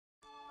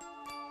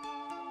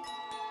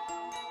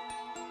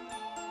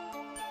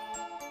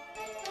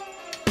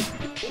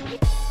And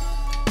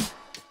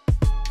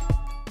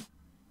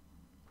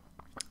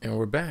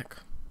we're back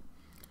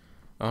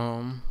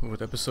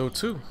with episode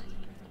 2.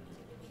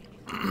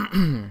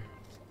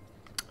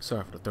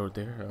 Sorry for the throat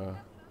there.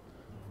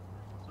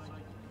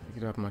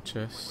 Get off my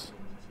chest.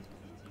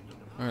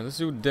 Alright, let's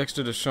see what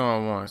Dexter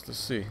Deshawn wants. Let's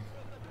see.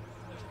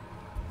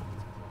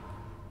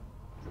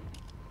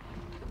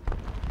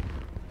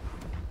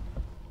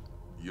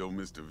 Yo,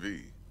 Mr.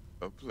 V,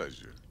 a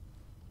pleasure.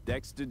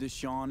 Dexter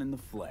Deshawn in the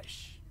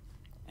flesh.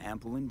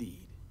 Ample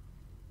indeed.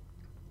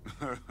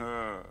 Let's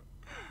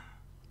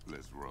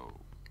roll.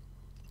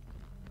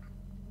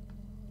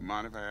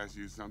 Mind if I ask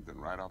you something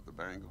right off the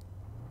bangle?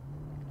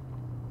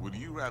 Would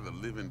you rather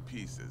live in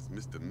peace as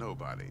Mr.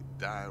 Nobody,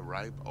 die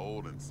ripe,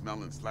 old, and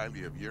smelling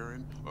slightly of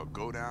urine, or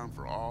go down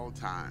for all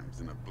times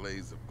in a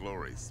blaze of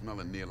glory,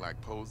 smelling near like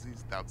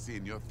posies, without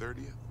seeing your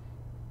 30th?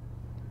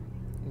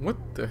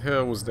 What the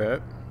hell was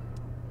that?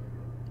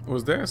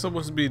 Was that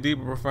supposed to be deep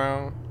and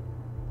profound?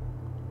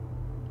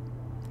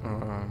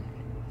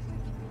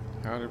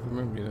 How did I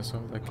remember you? That's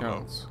all that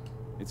counts.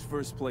 It's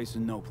first place or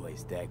no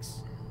place,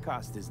 Dex.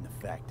 Cost isn't a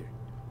factor.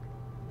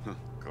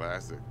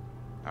 Classic.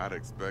 I'd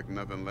expect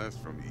nothing less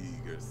from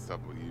eager,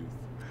 supple youth.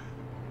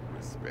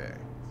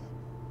 Respect.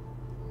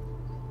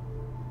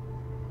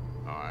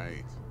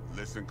 Alright,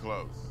 listen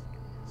close.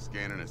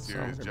 Scanning a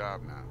serious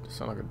job now.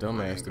 Sound like a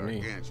dumbass to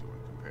me. Gargantuan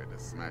compared to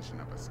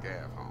smashing up a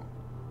scav home.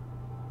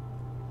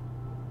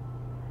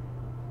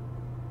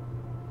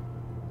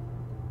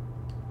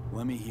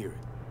 Let me hear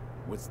it.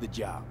 What's the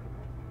job?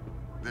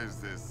 There's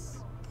this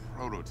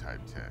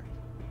prototype tech.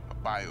 A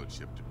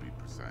biochip to be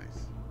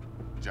precise.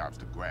 Job's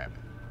to grab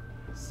it.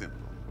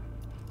 Simple.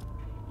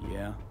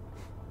 Yeah?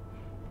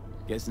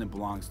 Guessing it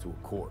belongs to a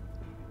corp.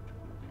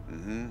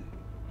 Mm-hmm.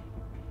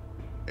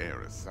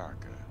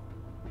 Arasaka.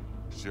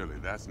 Surely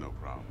that's no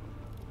problem.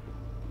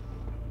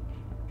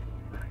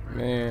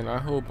 Man, I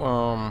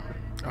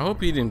hope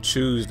he didn't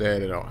choose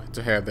that at all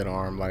to have that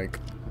arm.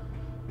 Like,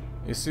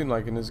 it seemed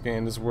like in this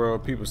game, this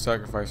world, people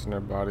sacrificing their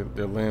body,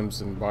 their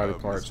limbs and body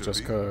parts Mr. just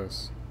V.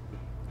 cause.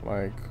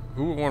 Like,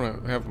 who would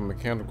want to have a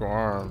mechanical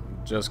arm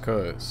just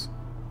cause?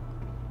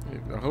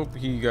 I hope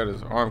he got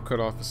his arm cut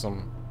off in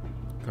some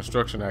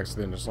construction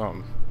accident or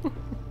something.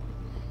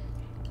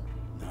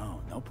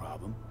 No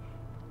problem.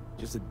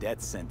 Just a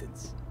death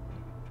sentence.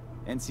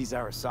 NC's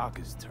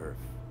Arasaka's turf.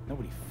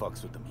 Nobody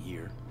fucks with them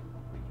here.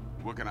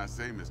 What can I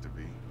say, Mr.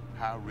 V?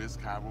 High risk,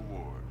 high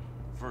reward.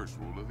 First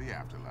rule of the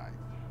afterlife.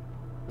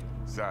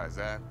 Besides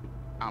that,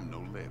 I'm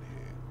no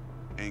leadhead.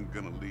 Ain't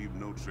gonna leave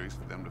no trace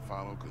for them to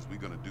follow, cause we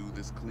gonna do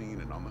this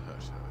clean and on the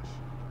hush-hush.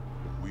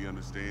 We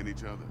understand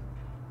each other?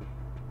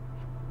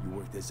 You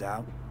work this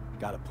out?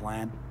 Got a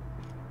plan?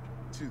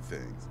 Two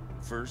things.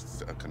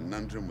 First, a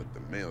conundrum with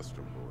the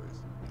Maelstrom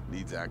boys.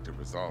 Needs active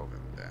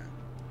resolving with that.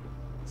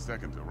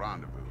 Second, a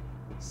rendezvous.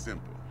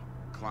 Simple.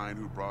 Client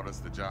who brought us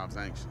the job's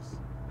anxious.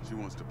 She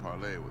wants to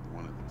parlay with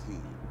one of the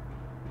team.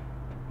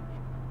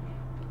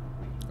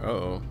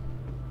 Uh-oh.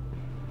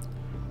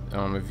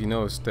 If you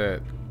notice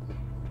that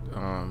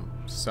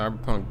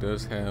Cyberpunk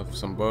does have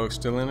some bugs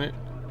still in it,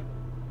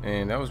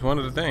 and that was one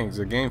of the things.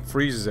 The game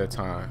freezes at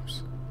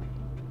times.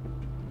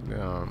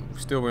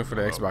 Still waiting for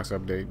the Xbox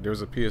update. There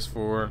was a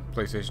PS4,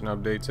 PlayStation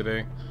update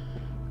today.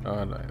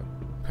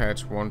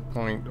 Patch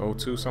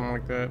 1.02, something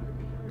like that.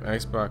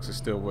 Xbox is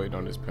still waiting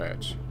on this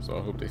patch, so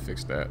I hope they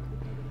fix that.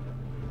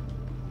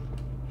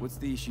 What's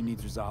the issue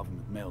needs resolving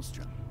with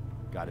Maelstrom?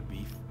 Got a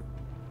beef?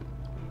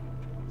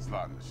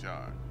 Slot in the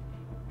shard.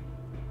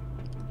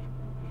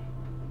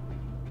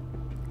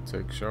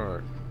 Take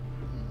shard.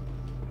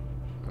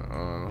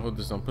 I hope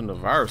this don't put a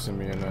virus in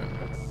me or nothing.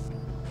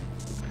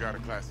 Got a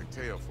classic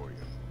tale for you.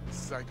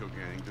 Psycho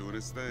gang doing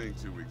his thing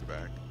 2 weeks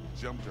back.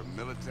 Jumped a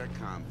Militech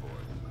convoy.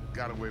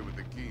 Got away with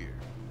the gear.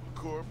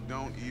 Corp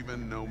don't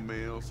even know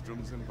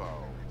Maelstrom's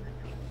involved.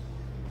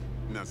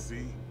 Now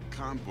see,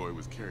 convoy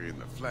was carrying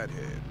the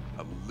Flathead,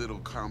 a little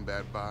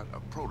combat bot, a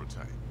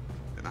prototype.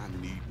 And I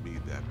need me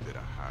that bit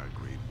of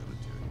high-grade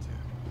military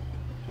tech.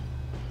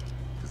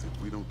 Because if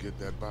we don't get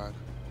that bot,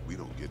 we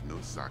don't get no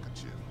soccer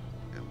chip.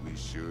 And we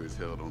sure as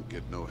hell don't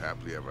get no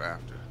happily ever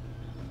after.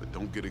 But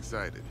don't get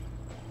excited.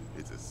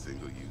 It's a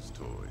single-use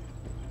toy.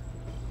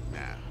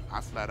 Now,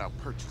 I flat out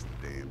purchased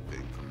the damn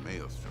thing from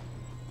Maelstrom.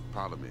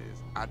 Problem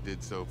is, I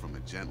did so from a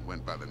gent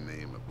went by the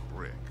name of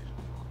Brick.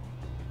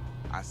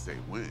 I say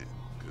when,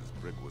 because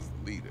Brick was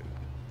the leader.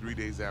 3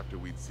 days after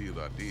we'd sealed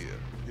our deal,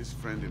 his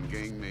friend and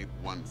gangmate,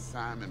 one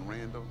Simon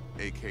Randall,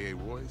 aka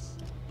Royce,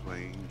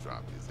 plain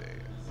dropped his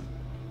ass.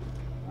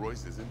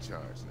 Royce is in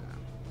charge now,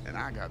 and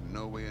I got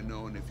no way of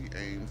knowing if he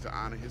aims to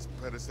honor his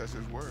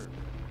predecessor's word.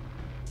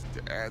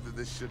 To add to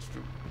this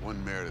shitstorm,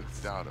 one Meredith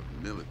Stout of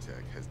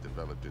Militech has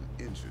developed an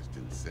interest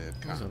in said That's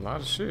a concept. lot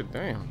of shit,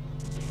 damn.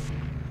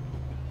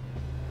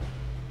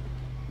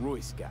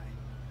 Royce guy.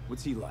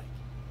 What's he like?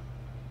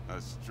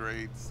 A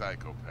straight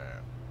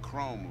psychopath,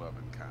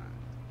 chrome-loving kind.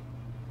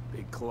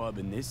 Big club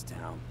in this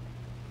town.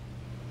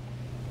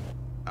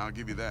 I'll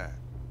give you that.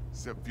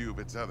 except few of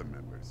its other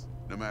members,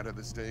 no matter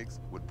the stakes,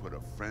 would put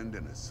a friend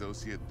and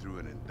associate through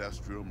an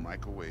industrial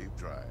microwave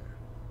dryer.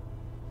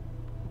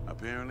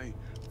 Apparently,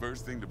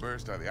 first thing to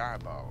burst are the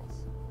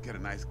eyeballs. Get a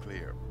nice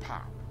clear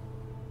pop,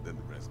 then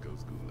the rest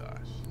goes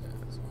goulash.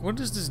 What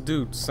is this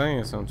dude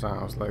saying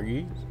sometimes? Like,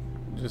 he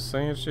just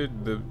saying shit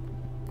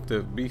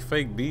to be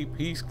fake deep.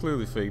 He's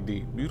clearly fake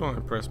deep. You don't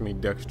impress me,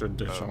 Dexter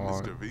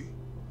Deshawn. Mr. V?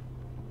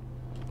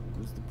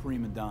 Who's the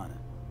prima donna?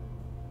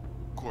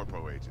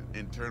 Corpo agent,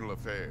 internal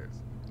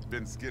affairs.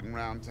 Been skidding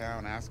around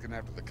town asking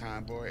after the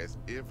convoy as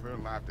if her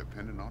life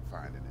depended on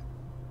finding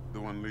it.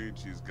 The one lead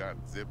she's got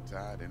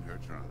zip-tied in her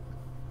trunk.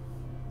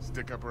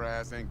 Stick up her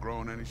ass ain't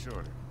growing any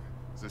shorter,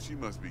 so she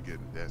must be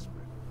getting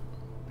desperate.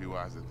 Be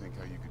wise to think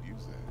how you could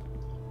use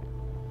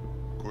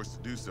that. Of course,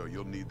 to do so,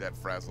 you'll need that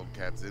frazzled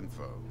cat's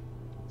info.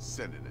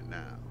 Sending it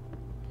now.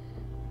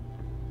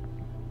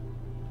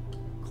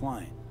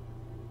 Client.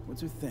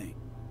 What's her thing?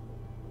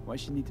 Why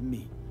she need to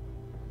meet?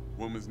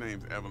 Woman's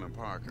name's Evelyn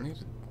Parker.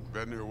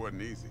 Vetting her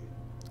wasn't easy.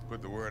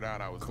 Put the word out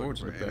I was looking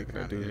for any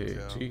kind of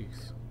intel.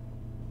 Jeez.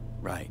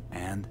 Right,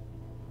 and?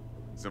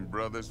 Some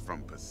brothers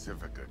from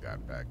Pacifica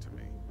got back to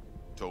me.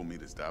 Told me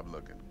to stop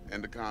looking.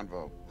 End the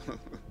convo.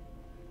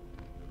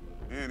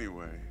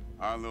 Anyway,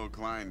 our little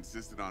client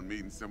insisted on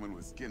meeting someone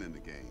with skin in the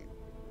game.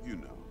 You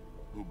know,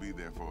 who'll be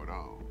there for it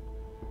all.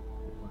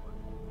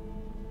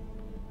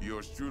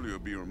 Yours truly will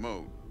be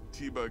remote.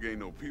 T-Bug ain't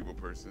no people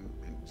person,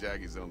 and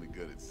Jaggy's only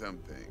good at some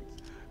things.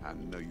 I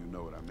know you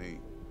know what I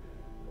mean.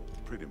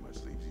 Pretty much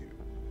leaves you.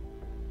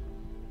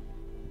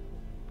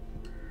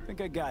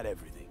 Think I got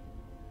everything.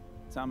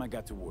 Time I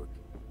got to work.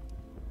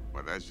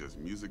 Well, that's just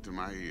music to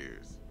my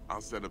ears.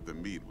 I'll set up the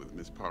meet with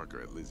Miss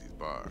Parker at Lizzie's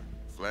bar.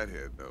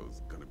 Flathead,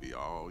 though's gonna be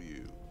all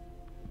you.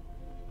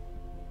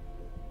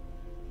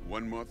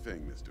 One more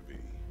thing, Mr. V.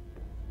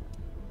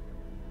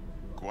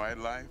 Quiet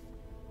life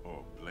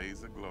or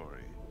blaze of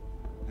glory?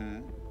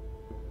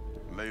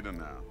 Later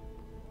now.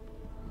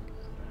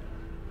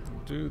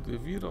 Dude,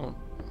 if you don't...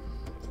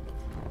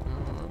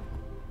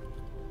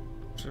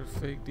 what's your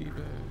fake deep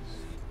ass?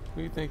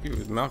 Who do you think you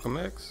was, Malcolm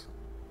X?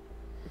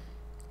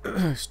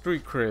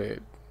 Street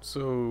cred.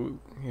 So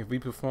if we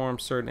perform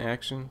certain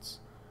actions,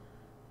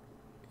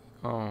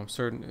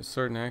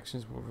 certain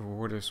actions will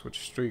reward us with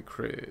street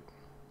cred.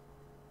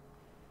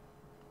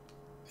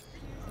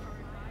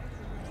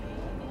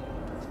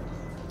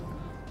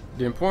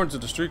 The importance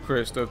of the street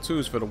cred stuff too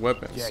is for the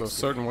weapons. So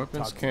certain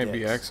weapons can't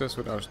be accessed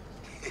without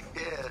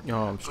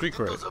street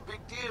cred. It's a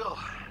big deal.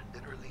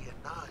 Literally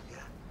and not, yeah.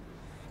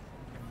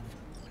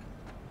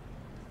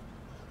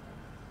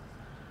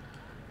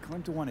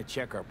 Claimed to want to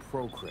check our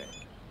pro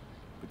cred,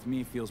 but to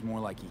me it feels more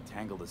like he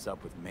tangled us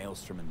up with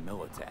Maelstrom and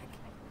Militech.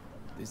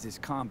 There's this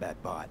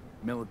combat bot,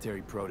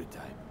 military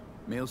prototype.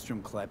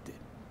 Maelstrom clept it.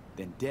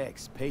 Then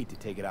Dex paid to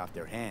take it off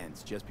their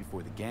hands just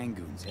before the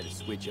Gangoons had a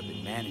switch up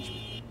in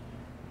management.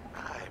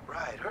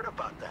 Right, heard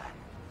about that.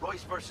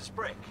 Royce versus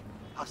Brick.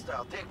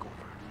 Hostile takeover.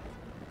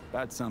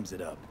 That sums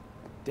it up.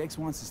 Dex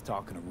wants us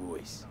talking to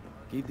Royce.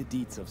 Gave the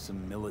deets of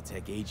some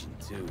Militech agent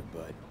too,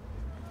 but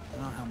I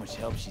don't know how much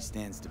help she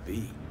stands to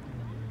be.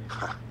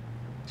 Ha.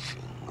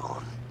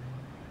 Chingon.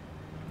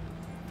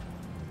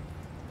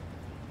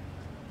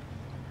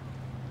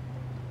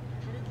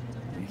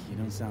 You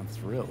don't sound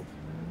thrilled.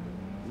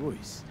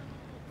 Royce,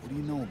 what do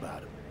you know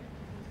about him?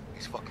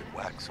 He's fucking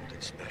whack,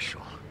 something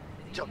special.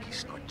 Junkies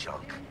snort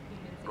junk.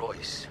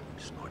 Royce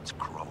snorts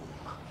chrome.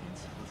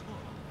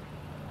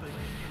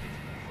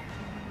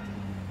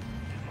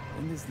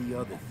 Then there's the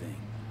other thing.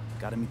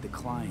 Gotta meet the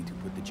client who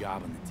put the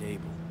job on the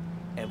table.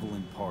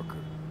 Evelyn Parker.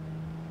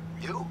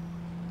 You?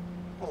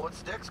 Well,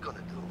 what's Dex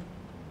gonna do?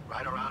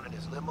 Ride around in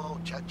his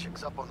limo, chat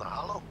chicks up on the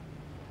hollow?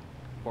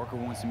 Parker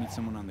wants to meet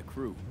someone on the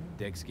crew.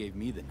 Dex gave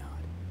me the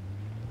nod.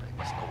 He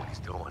must know what he's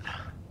doing.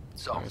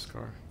 So, Nice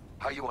car.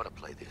 how you want to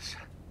play this?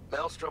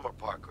 Maelstrom or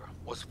Parker?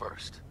 What's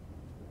first?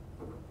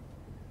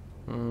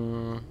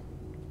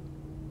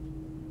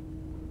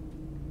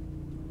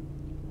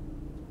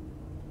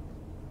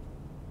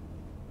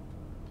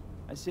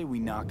 I say we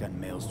knock on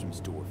Maelstrom's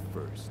door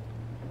first.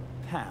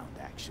 Pound,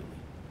 actually.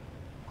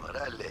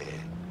 Orale.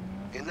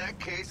 In that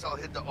case, I'll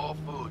hit the all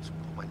foods,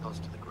 put my nose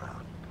to the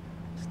ground.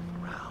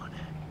 Sniff around.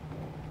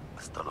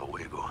 Hasta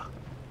luego.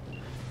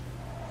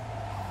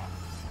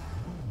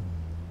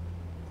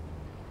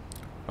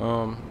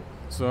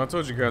 So I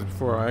told you guys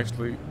before, I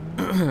actually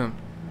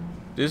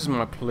this is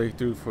my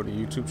playthrough for the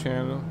YouTube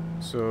channel.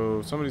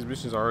 So some of these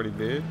missions I already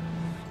did.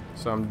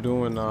 So I'm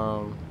doing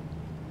some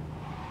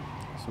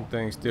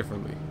things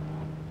differently.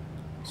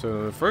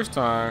 So the first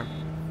time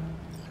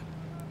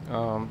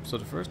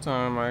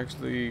I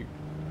actually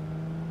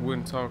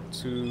wouldn't talk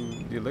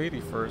to the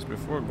lady first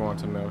before going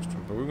to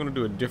Maelstrom, but we're gonna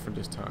do it different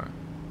this time.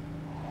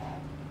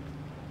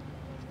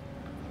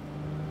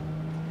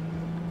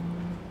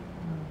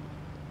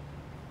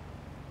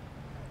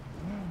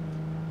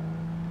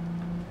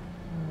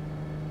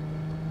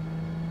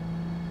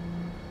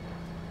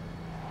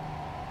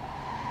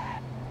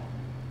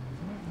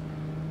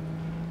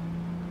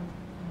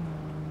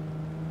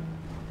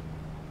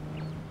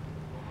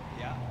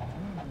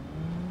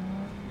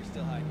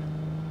 still hiding.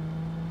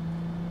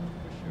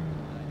 For sure,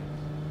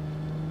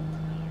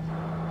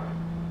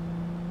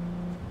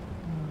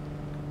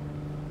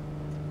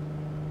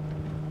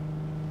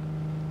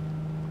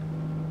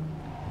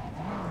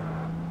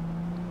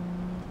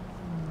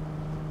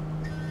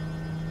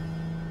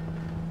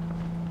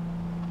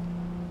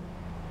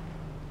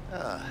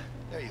 Ah,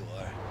 there you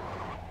are.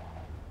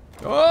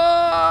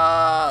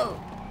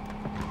 Oh!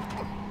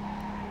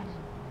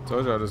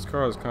 Told y'all this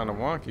car is kind of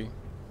wonky.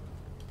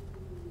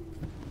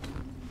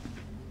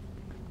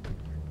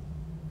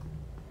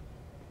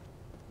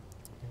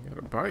 You got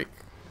a bike.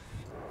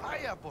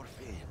 Hiya, por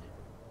fin.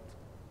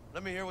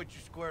 Let me hear what you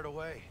squared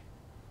away.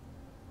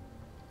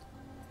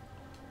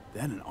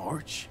 That an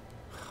arch?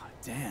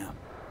 Damn,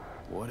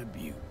 what a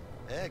beaut.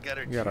 Yeah, got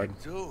her You got a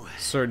cheek, too.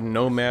 certain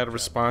Nomad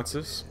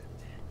responses.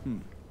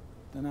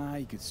 Don't know how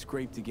you could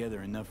scrape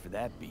together enough for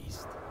that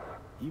beast.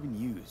 Even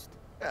used.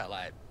 Well,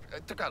 I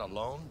took out a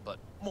loan, but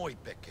muy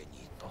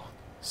pequeñito.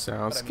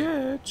 Sounds But I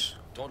mean, sketch.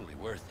 totally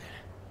worth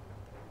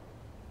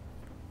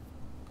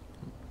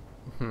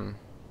it.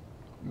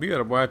 We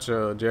gotta watch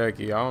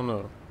Jackie. I don't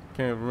know.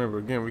 Can't remember.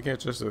 Again, we can't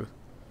just a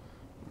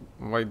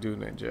white dude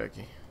named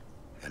Jackie.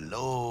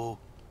 Hello.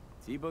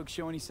 T-Bug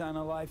show any sign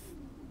of life?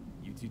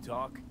 You two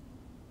talk?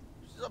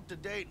 She's up to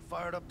date and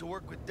fired up to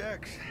work with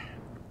Dex.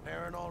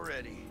 Preparing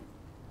already.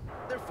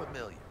 They're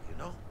familiar, you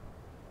know?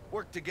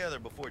 Worked together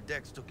before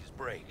Dex took his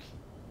break.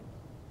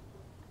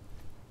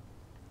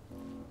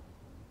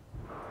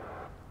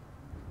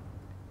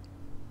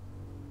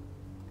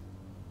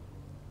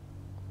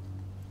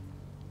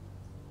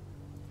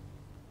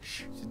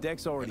 So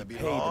Dex already Gonna be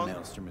paid long? the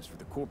Maelstromers for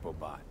the Corpo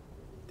bot.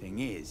 Thing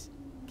is,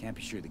 can't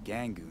be sure the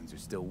gang goons are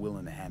still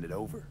willing to hand it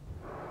over.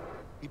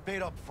 He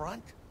paid up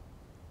front?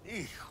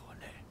 Híjole.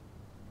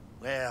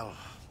 Well,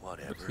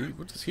 whatever.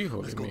 What does he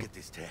hold Let's at go me? get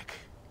this tech.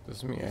 This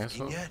is me,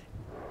 asshole. Yet?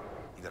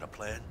 You got a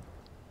plan?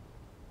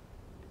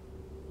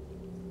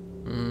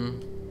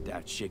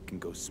 Doubt shit can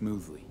go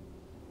smoothly.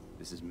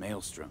 This is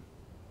Maelstrom.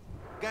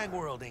 Gang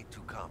world ain't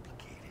too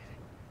complicated.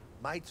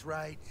 Might's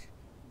right.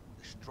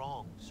 The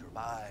strong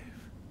survive.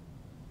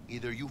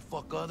 Either you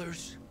fuck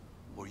others,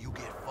 or you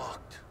get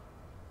fucked.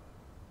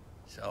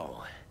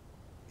 So,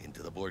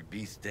 into the Borg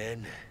Beast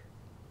Den.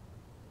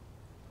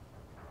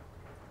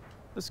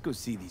 Let's go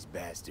see these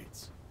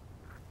bastards.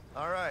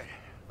 All right,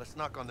 let's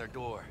knock on their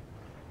door.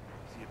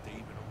 See if they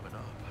even open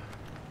up.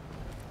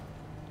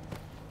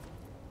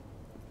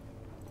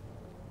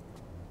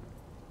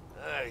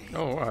 Hey,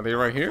 Oh, are they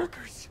right here?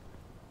 fuckers.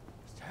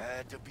 Just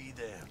had to be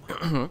them.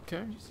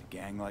 Okay. Just a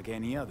gang like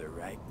any other,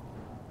 right?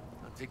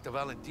 I'll take the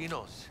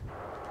Valentinos.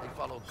 They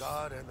follow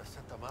God and the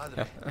Santa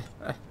Madre.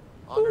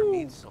 Honor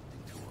means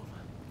something to them.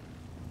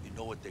 You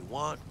know what they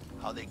want,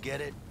 how they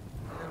get it,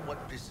 and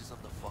what pisses them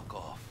the fuck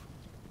off.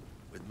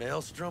 With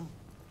Maelstrom,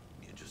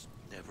 you just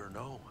never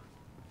know.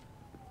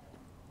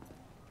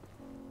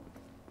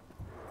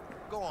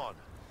 Go on,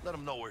 let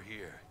them know we're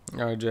here.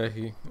 All right,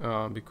 Jackie.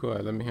 Be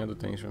quiet. Let me handle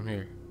things from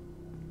here.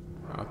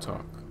 I'll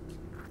talk.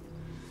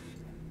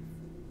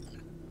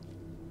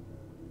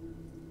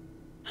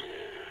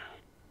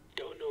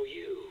 Don't know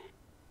you.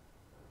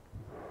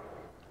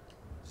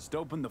 Just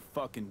open the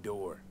fucking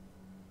door.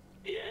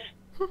 Yeah?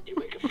 You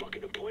make a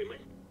fucking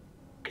appointment?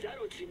 Cause I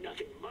don't see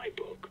nothing in my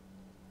book.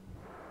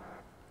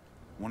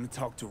 Want to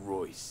talk to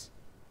Royce.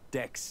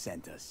 Dex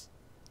sent us.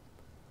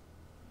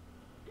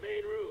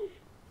 Main room.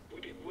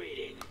 We've been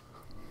waiting.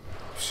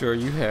 Sure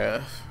you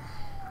have.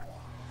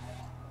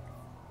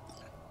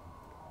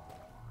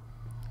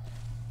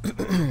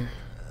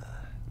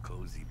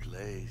 Cozy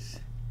place.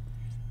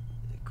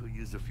 They could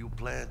use a few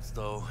plants,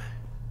 though.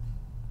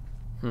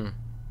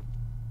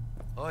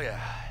 Oh, yeah.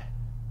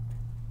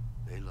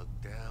 They look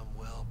damn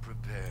well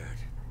prepared.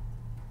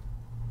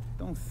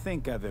 Don't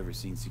think I've ever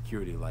seen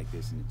security like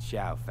this in a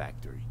chow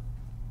factory.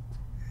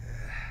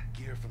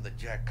 Gear from the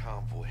Jack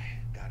convoy.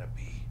 Gotta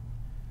be.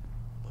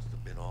 Must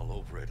have been all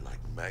over it like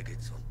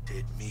maggots on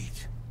dead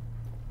meat.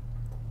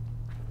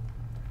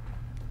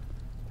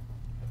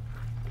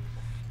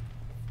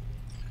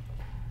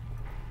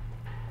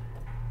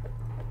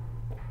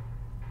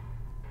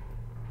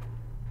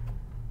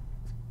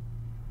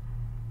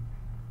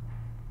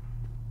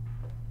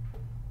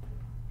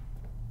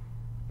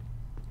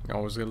 I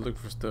always gotta look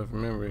for stuff.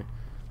 Remember,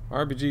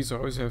 RPGs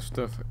always have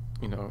stuff,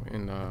 you know,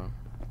 in the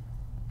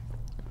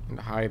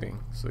hiding.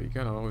 So you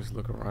gotta always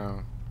look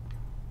around.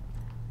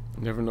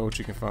 You never know what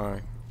you can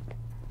find.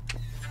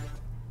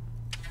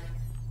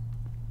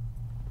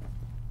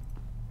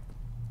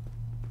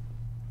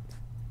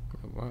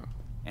 Oh, wow.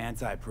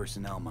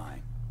 Anti-personnel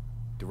mine.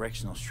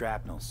 Directional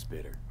shrapnel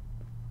spitter.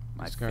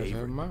 My These guys have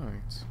favorite.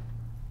 minds.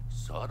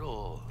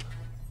 Subtle.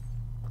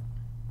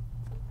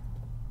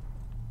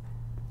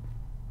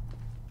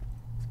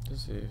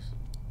 This is.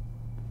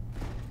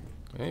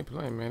 They ain't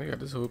playing, man. They got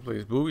this whole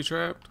place booby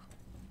trapped.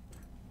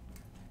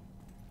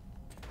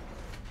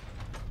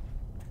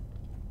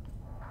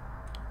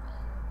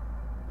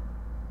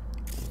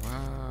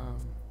 Wow.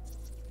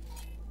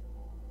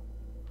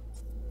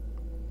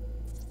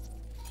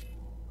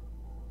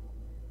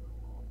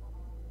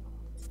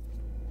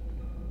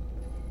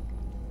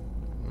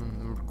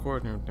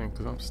 recording everything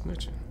because I'm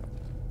snitching.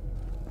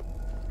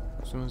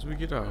 As soon as we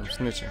get out, I'm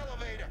snitching.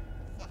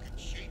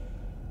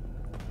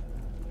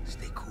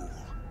 Stay cool.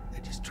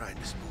 They're just trying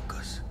to spook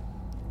us.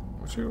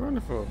 What you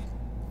running for?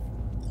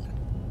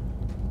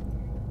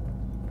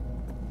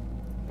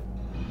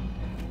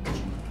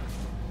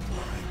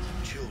 Alright,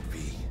 chill,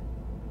 V.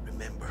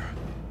 Remember,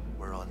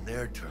 we're on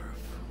their turf.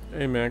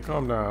 Hey man,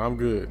 calm down. I'm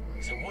good.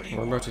 So what do you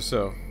What want? about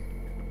yourself?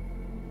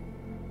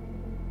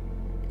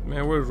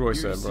 Man, where's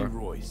Royce Here to at, see bro?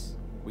 Royce.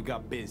 We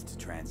got biz to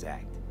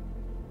transact.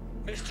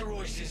 Mr.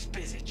 Royce is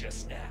busy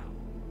just now.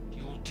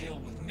 You will deal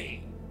with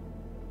me.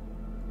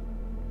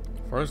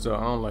 First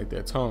off, I don't like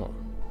that tone.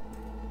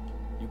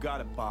 You got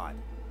a bot.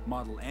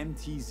 Model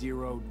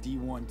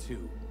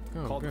MT0D12.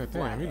 Oh, called the god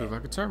damn, he Flathead. look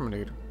like a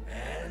Terminator.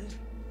 And?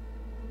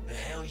 The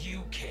hell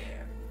you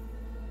care?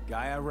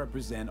 Guy I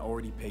represent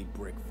already paid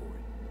Brick for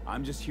it.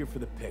 I'm just here for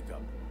the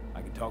pickup.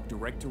 I can talk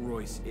direct to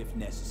Royce if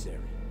necessary.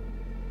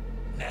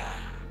 Nah,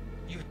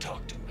 you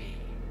talk to me.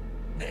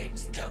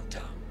 Name's Dum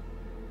Dum.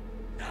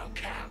 Now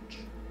couch.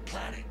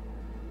 Planet.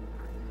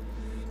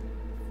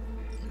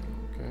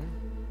 Okay.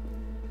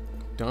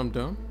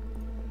 Dumb.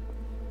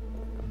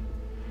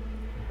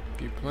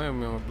 Keep playing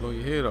with me, I'm gonna blow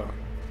your head off.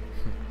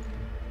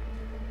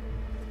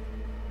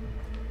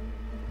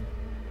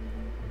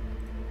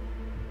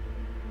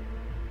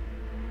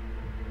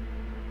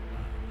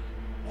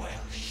 Well,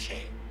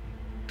 shit.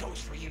 Goes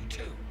for you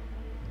too.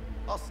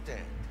 I'll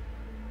stand.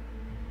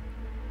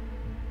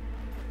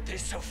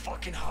 This so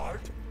fucking hard?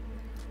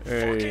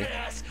 Hey, Fucking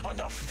ass on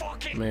the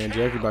fucking man, couch.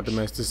 Jackie about to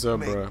mess this up,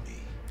 bro.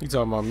 He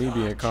talking about me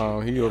being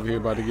calm. He over here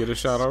about to get a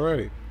shot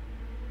already.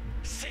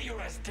 Sit your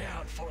ass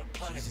down for a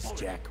planet Jesus, bullet.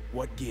 Jack,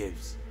 what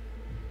gives?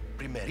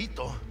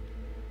 Primerito,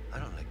 I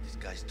don't like this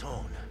guy's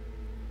tone.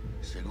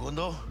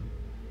 Segundo,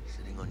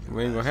 sitting on your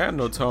We ain't gonna ass have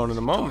no when you tone in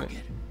a miss moment.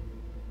 target.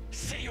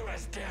 Sit your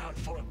ass down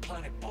for a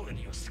planet bullet in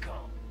your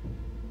skull.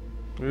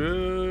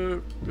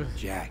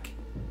 Jack,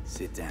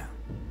 sit down.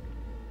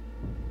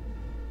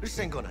 This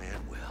ain't gonna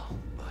end well,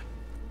 but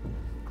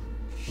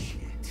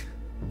shit.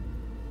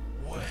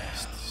 Well,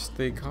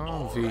 Stay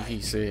calm, V,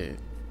 he said.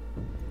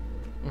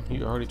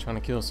 You already trying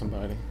to kill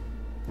somebody.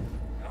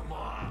 come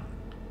on.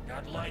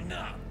 Gotta lighten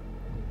up.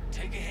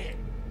 Take a hit.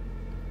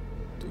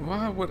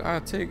 Why would I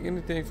take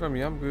anything from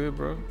you? I'm good,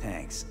 bro.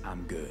 Thanks,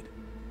 I'm good.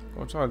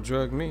 Don't try to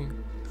drug me.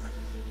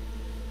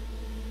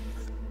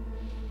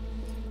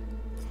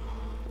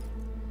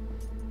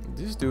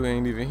 This dude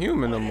ain't even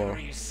human no more.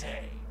 Whatever you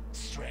say,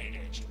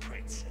 straight-edge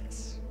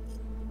princess.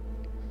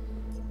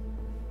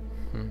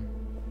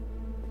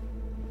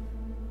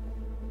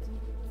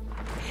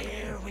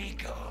 Here we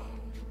go.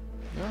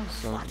 Y'all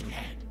some.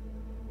 Flathead.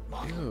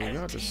 Model Ew,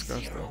 y'all MT0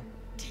 disgusting.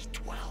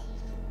 D12.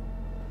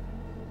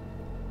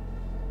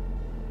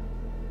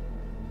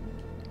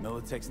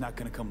 Militech's not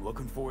gonna come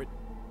looking for it?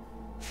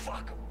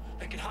 Fuck 'em.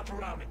 They can hop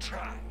around and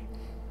try.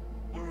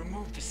 We'll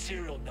remove the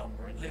serial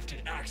number and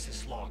lifted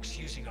access locks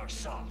using our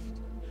soft.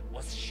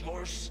 What's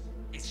yours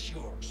is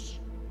yours.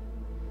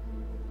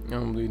 I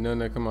don't believe nothing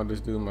that come out this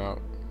dude mouth.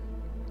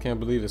 Can't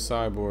believe the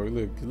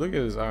cyborg. Look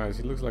at his eyes.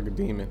 He looks like a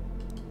demon.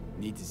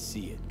 Need to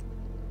see it.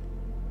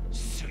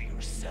 Sue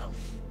yourself.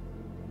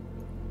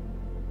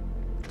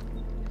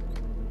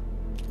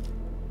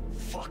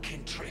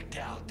 Fucking tricked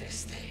out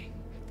this thing.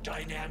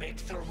 Dynamic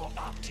thermal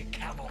optic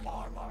camo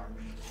armor.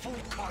 Full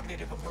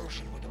cognitive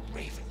immersion with a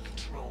Raven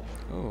controller.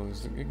 Oh,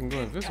 it can go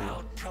invisible.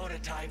 Out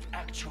prototype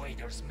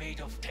actuators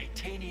made of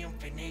titanium,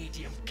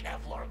 vanadium,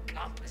 Kevlar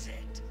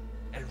composite.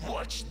 And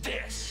watch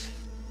this.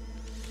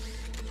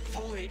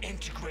 Fully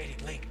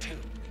integrated link too.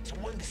 So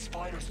when the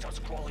spider starts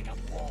crawling up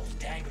walls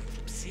dangling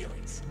from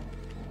ceilings.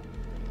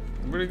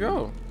 Where'd he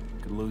go?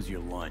 Could lose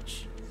your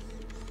lunch.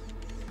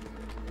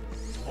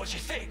 So what you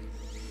think?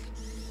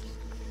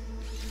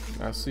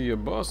 I see your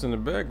boss in the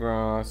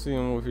background. I see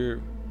him over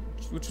here.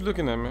 What you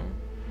looking at, man?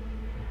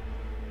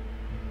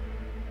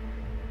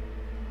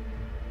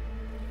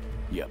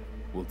 Yep,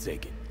 we'll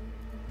take it.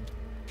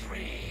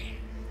 Free.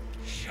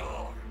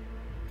 Sure.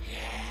 Yeah.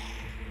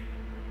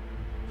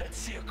 Let's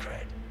see your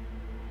cred.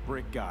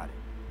 Brick got it.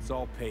 It's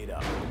all paid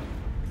up.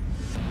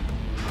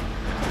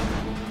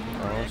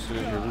 Oh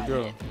shit, here we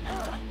go.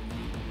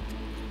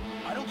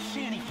 I don't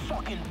see any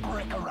fucking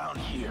brick around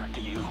here,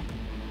 do you?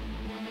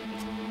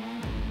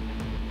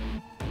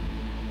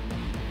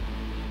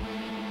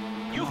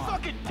 You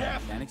fucking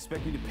deaf? Can't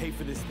expect me to pay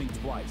for this thing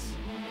twice.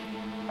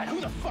 And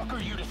who the fuck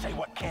are you to say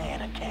what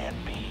can and can't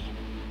be?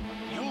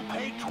 You'll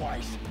pay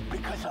twice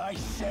because I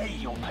say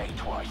you'll pay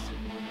twice.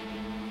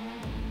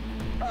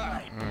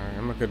 Alright. Alright,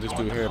 I'm gonna cut this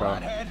dude's head off.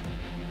 Flathead?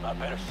 I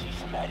better see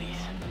some eddies.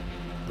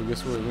 But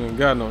guess what? We ain't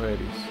got no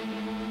eddies.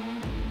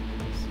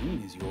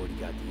 Seeing as you already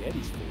got the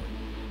eddies for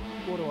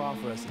it, Porto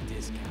offer us a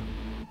discount.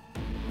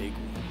 Big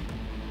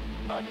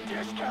one. A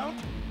discount?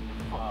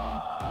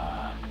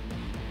 Fuck.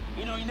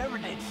 You know, you never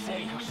did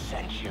say who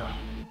sent you.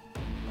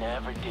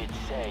 Never did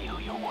say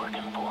who you're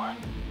working for.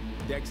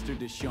 Dexter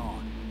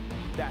Deshawn.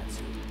 That's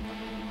who.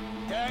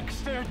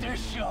 Dexter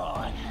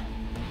Deshawn.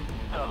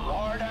 The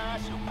lord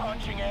ass who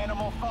punching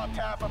animal fucked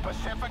half of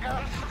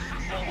Pacifica?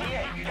 He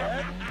ain't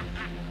dead.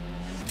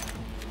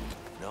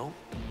 No,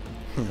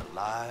 he's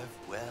alive,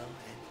 well,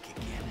 and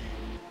kicking.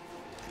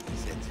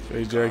 He's at his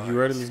Hey Jack, you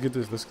ready? Let's get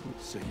this. Let's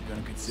So you're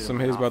gonna consider some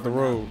heads about the an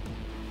offer now? road.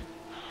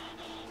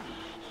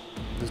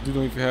 This dude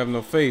don't even have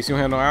no face. He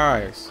don't have no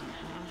eyes.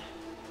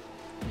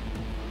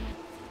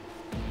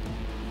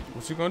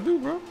 What you gonna do,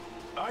 bro?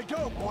 I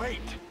don't wait.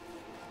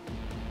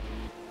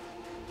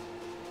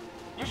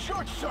 You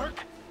short,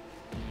 Cirque?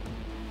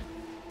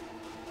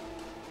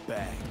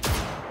 Bang.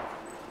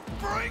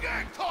 Bring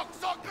it,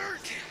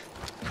 cocksuckers!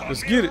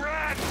 Let's get it.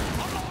 Rat!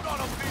 Unload on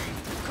a beat!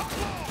 Come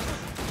on!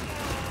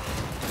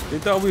 They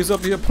thought we was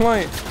up here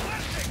playing.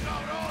 Let's take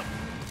out on!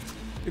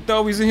 They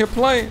thought we was in here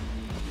playing.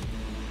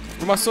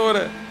 Where my sword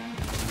at?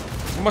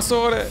 Where my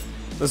sword at?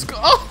 Let's go.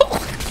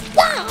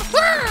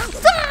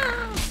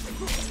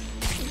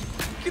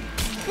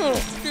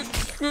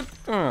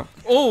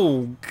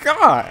 Oh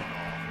God.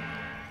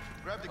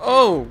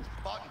 Oh.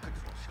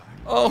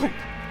 Oh.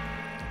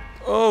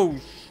 Oh.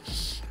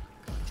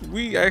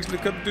 We actually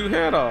cut the dude's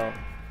head off.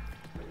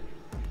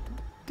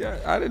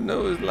 God, I didn't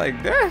know it was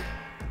like that.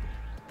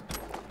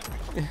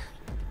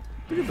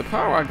 Look at the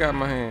power I got in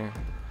my hand.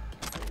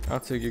 I'll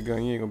take your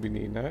gun. You ain't gonna be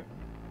needing that.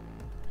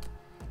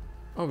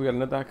 Oh, we got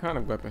another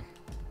iconic weapon.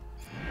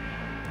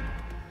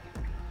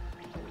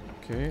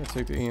 Okay, I'll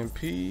take the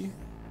EMP.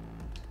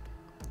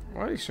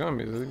 Why are they showing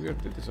me this? We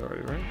already did this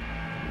already, right?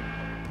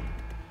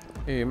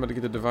 Hey, I'm about to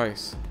get the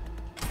device.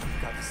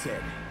 Got the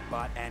set,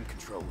 bot and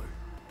controller.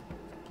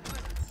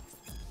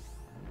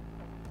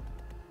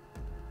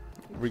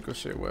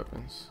 Ricochet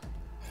weapons.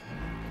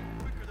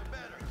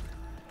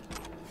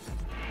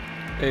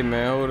 Hey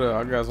man, hold up.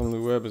 I got some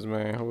new weapons,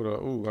 man. Hold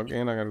up. Ooh,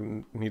 and I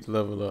gotta need to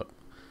level up.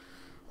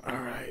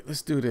 Alright,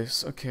 let's do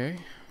this. Okay.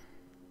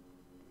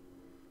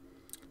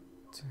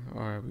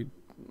 Alright,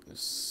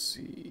 let's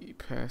see.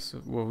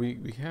 Passive. Well,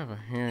 we have a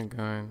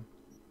handgun.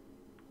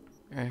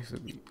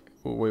 Actually,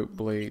 oh wait,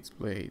 blades.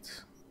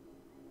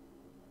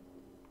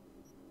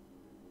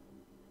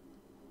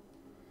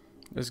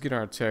 Let's get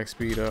our attack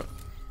speed up.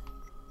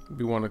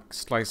 We want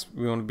to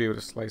be able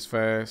to slice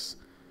fast.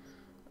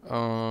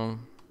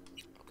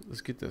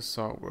 Let's get the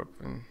assault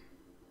weapon.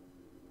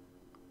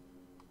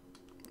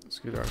 Let's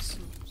get our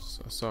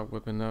assault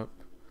weapon up.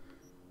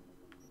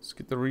 Let's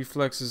get the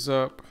reflexes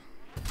up.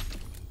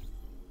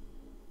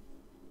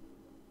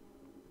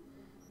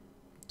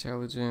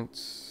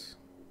 Intelligence.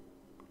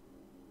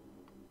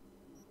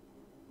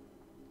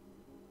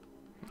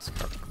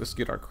 Let's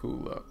get our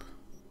cool up.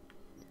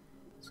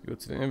 Let's go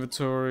to the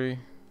inventory.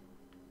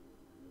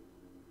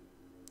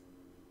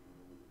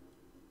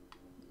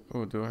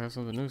 Oh, do I have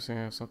something new? Saying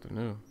I have something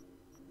new.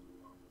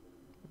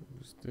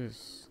 What's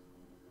this?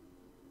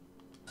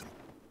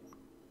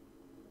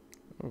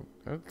 Oh,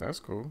 that's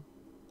cool.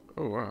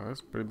 Oh wow, that's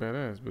pretty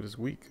badass, but it's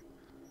weak.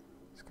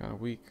 It's kind of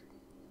weak.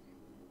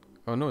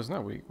 Oh no, it's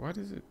not weak. Why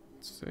does it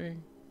say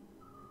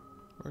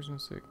version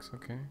 6?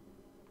 Okay.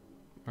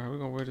 All right, we're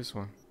gonna wear this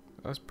one.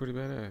 That's pretty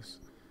badass.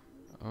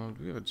 Do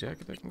we have a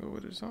jacket that can go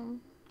with it or something?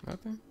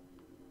 Nothing.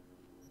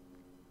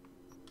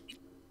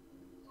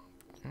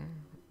 Okay,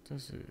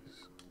 this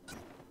is.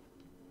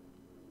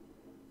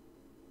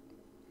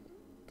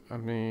 I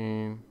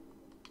mean,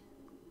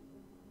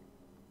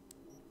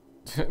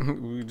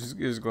 we're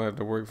just gonna have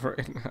to work for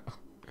it now.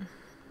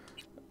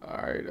 All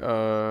right,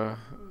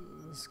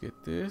 let's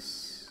get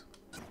this.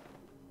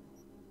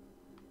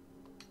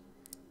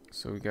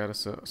 So we got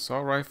us a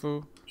assault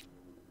rifle,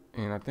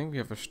 and I think we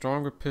have a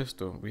stronger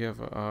pistol. We have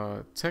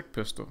a tech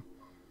pistol.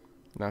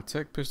 Now,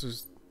 tech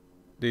pistols,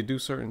 they do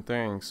certain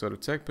things. So the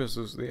tech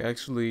pistols,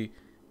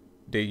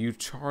 you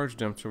charge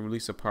them to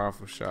release a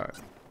powerful shot.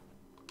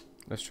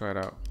 Let's try it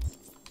out.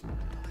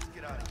 Let's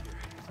get out of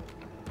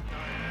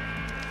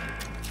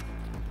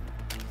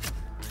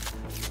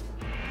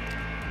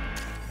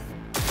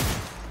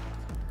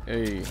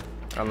here. Hey,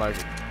 I like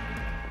it.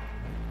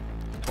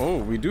 Oh,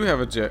 we do have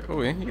a jet.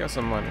 Oh, and he got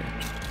some money.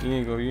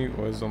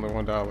 Well, it's only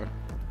 $1.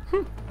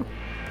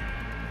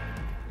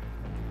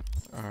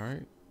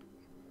 Alright.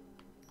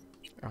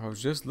 I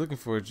was just looking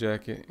for a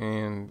jacket,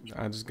 and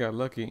I just got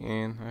lucky,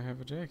 and I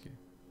have a jacket.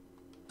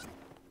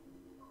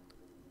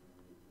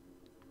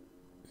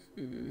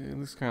 It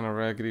looks kind of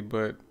raggedy,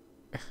 but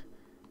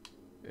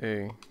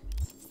hey,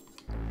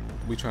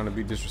 we trying to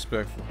be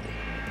disrespectful.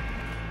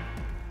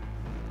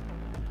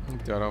 He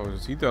thought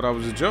I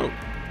was a joke.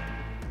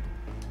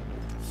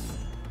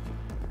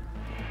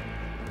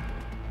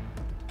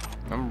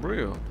 I'm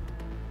real.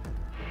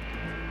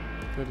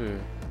 That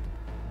is.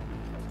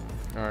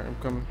 All right, I'm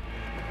coming.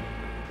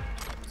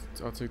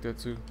 I'll take that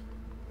too.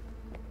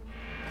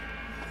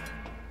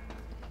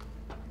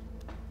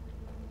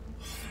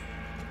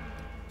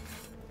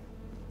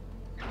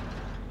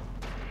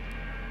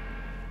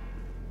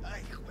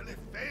 When it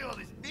failed,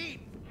 it's meat.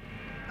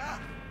 I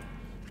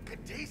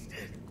can taste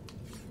it.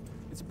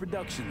 It's a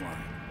production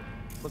line.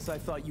 Plus, I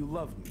thought you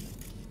loved me.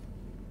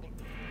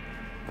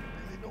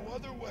 There's no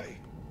other way.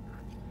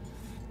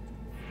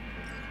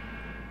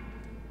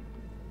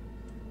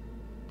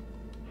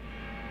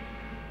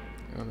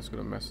 Let's go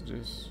to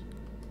messages.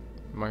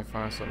 Might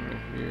find something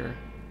in here.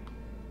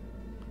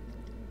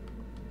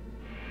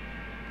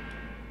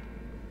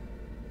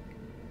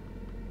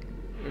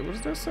 Wait, what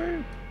does that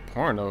say?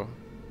 Porno.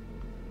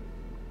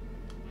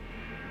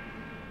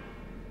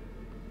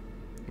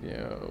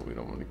 Yeah, we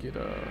don't want to get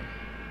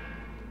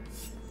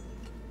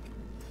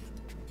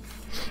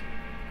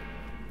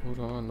hold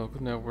on,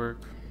 local network.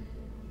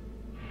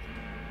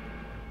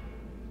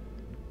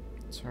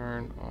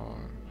 Turn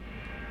on.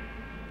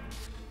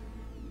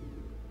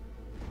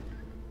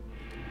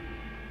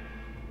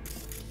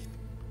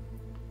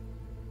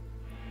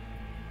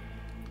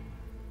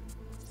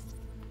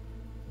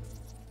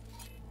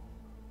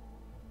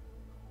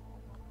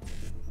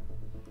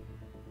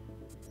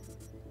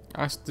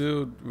 I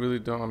still really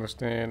don't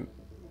understand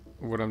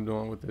what I'm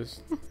doing with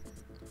this.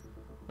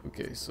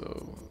 Okay,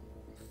 so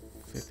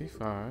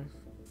 55,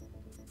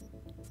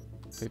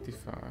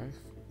 55,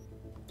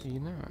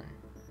 E9.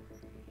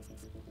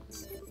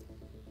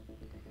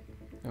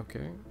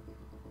 Okay.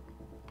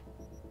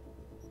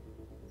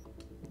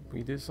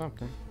 We did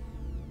something.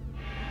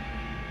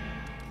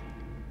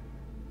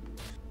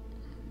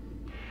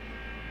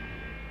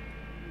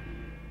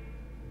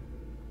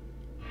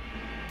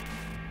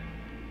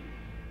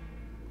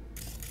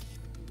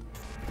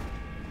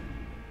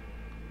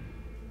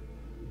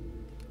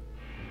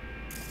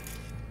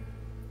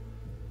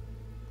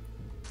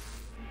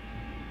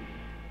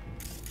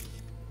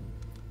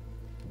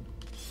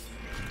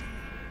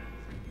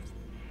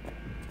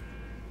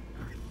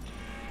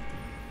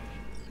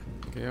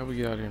 Okay, how we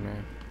get out of here,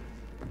 man?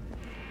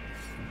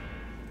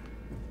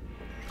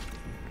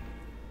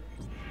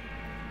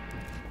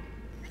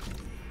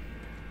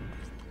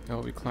 How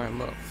we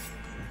climb up?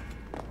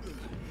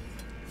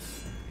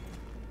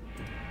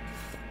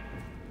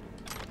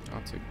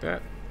 I'll take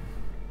that.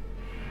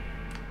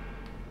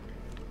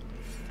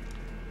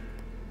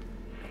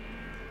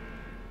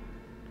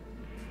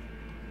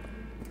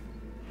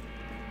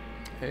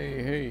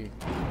 Hey, hey.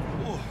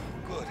 Oh,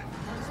 good.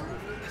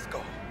 Let's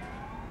go.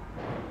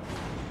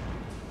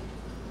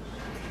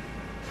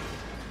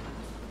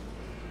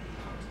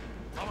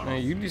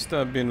 Man, you need to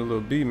stop being a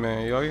little B,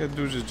 man. All you gotta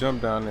do is just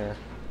jump down there.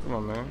 Come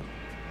on, man.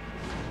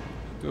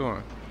 What you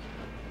doing?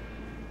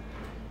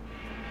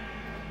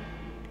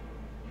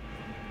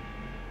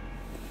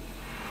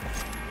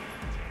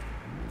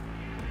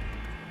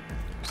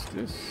 What's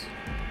this?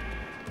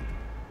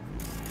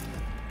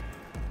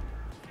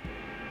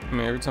 I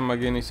mean, every time I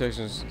get any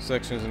sections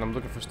and I'm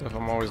looking for stuff,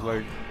 I'm always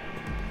like,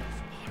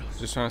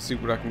 just trying to see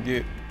what I can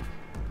get.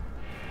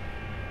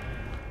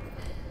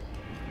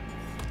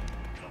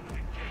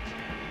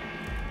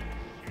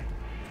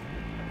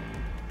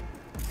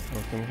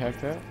 Oh, can we hack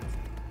that?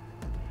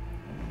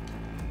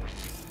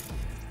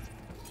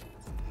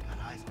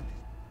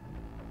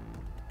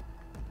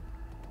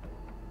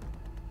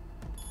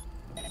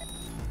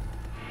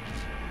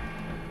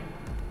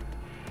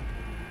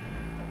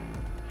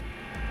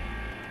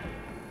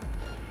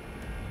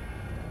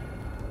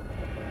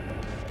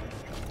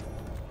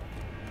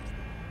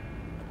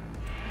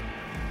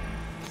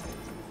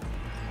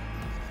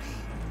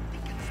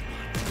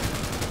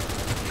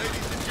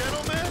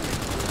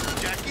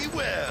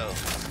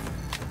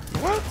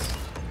 What?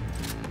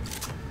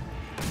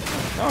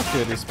 I don't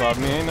care if they spot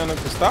me. Ain't nothing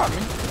to stop me.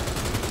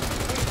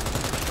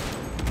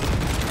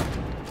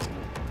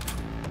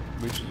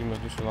 Breaches, you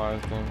must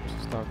neutralize them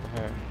to stop the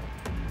hack.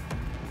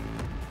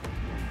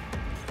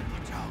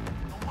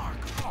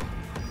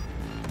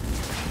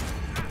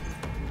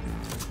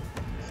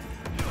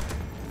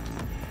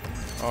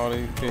 Oh,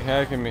 they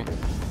hacking me.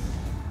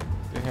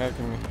 They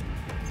hacking me.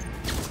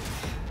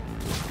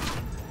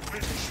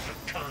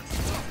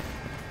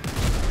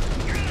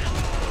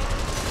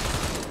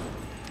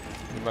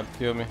 About to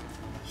kill me.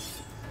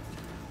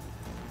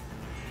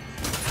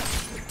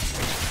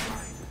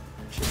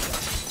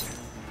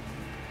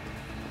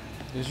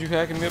 Is you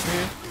hacking me up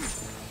here?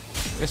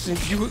 Listen,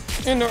 you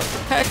in there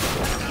hacking.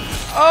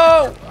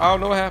 Oh! I don't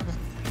know what happened.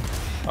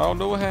 I don't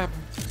know what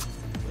happened.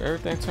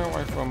 Everything turned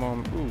white from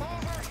ooh.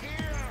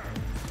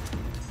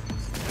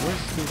 Where's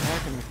this dude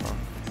hacking me from?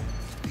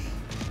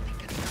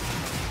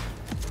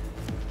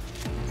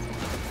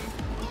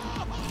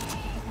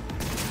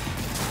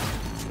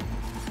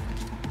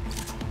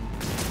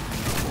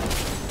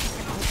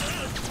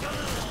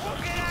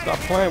 Stop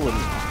playing with me.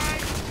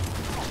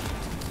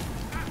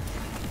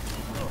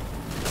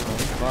 Oh,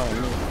 he's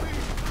following me.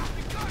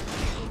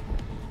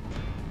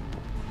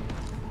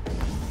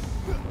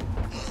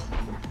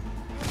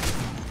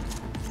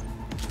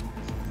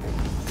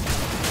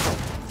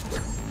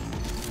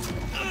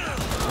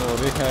 Oh,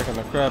 they're hacking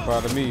the crap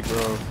out of me,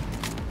 bro.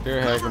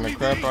 They're hacking the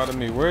crap out of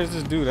me. Where's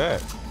this dude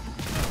at?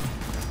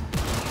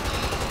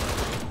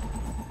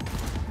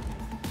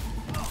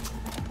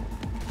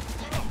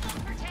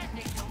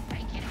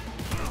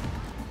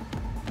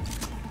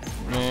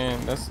 Man,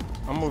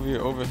 I'm over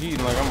here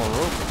overheating like I'm a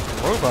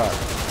robot.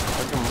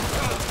 Like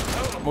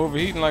I'm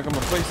overheating like I'm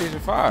a PlayStation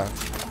 5.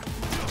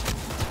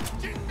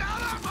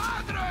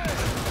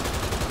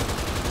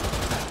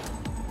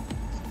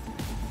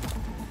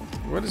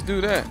 Where this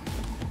dude at?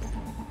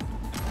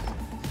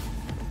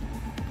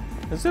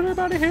 Is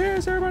everybody here?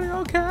 Is everybody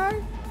okay?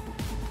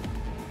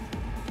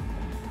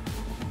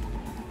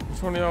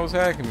 Which one of y'all was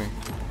hacking me?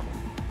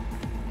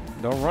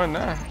 Don't run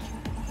now.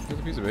 There's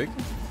a piece of bacon?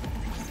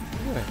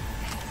 Yeah.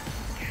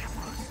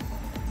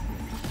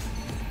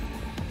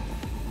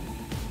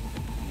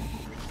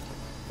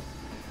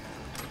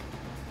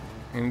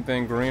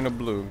 Anything green or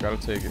blue, gotta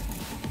take it.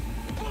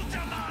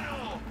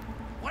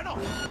 Bueno,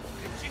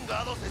 ¿qué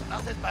chingados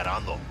estás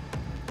esperando?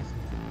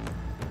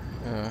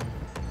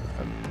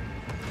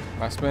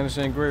 My Spanish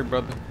ain't great,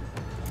 brother.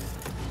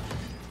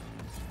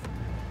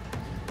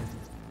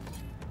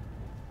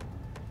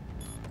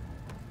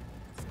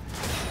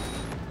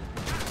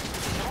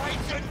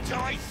 Slice and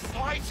dice,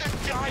 slice and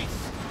dice.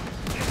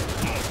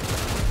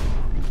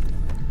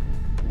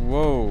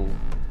 Whoa.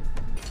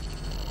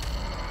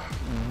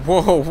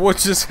 Whoa, what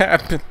just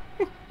happened?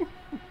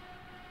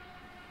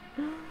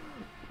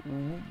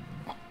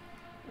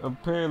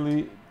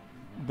 Apparently,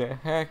 the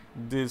hack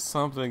did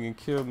something and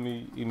killed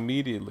me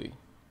immediately.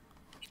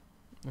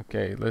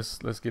 Okay, let's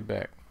get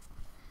back.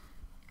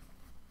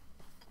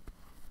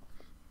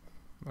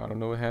 I don't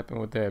know what happened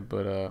with that,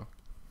 but it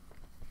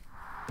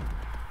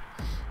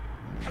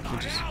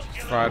just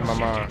fried my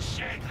mind.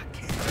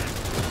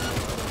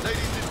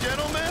 Ladies and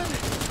gentlemen,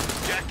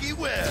 Jackie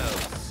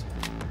Wells.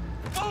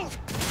 Move!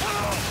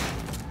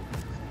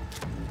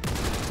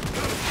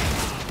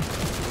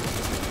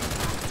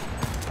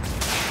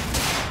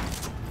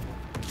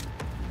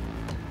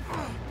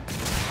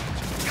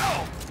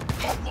 Go!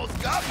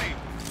 Almost got me.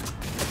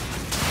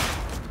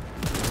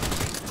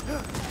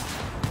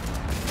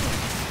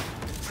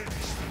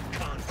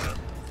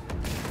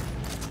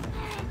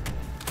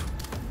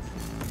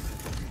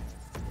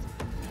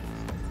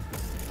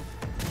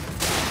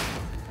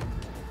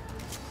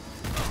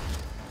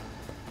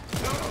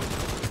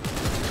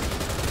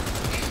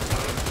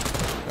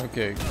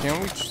 Okay, can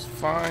we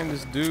find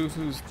this dude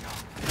who's...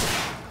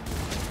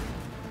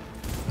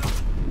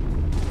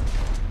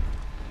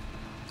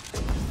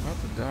 about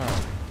to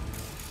die?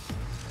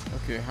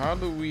 Okay, how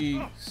do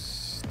we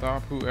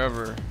stop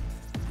whoever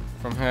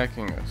from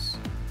hacking us?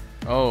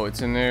 Oh,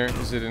 it's in there.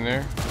 Is it in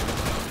there?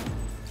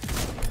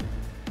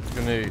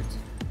 Grenades.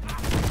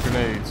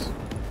 Grenades.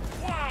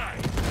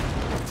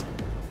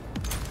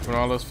 When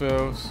all else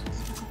fails,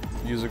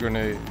 use a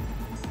grenade.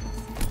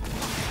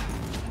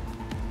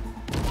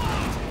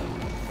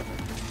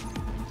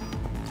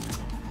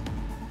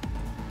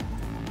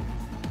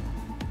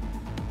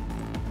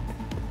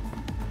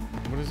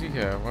 What does he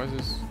have? Why is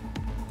this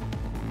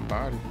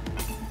body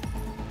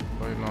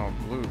lighting all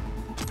blue?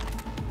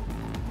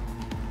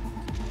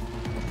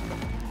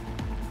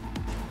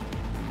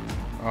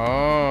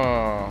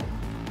 Oh.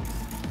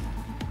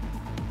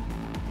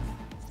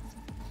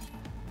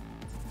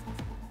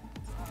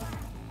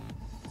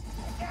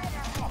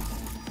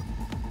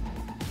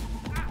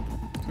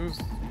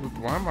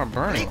 Why am I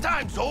burning?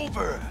 Playtime's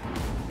over.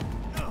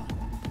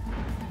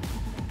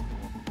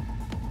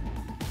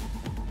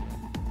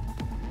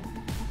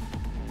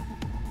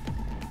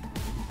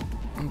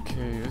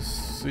 Okay, let's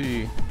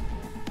see.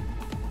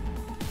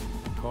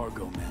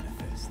 Cargo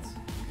manifests.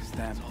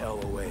 Stamped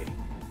LOA.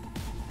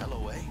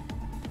 LOA?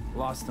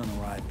 Lost on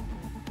arrival.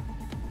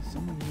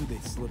 Someone knew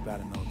they'd slip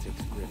out of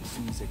Militech's grip as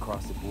soon as they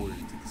crossed the border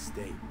into the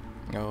state.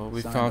 Oh,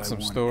 we Signed found by some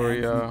one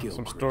story, Anthony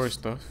some Gilchrist. story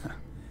stuff.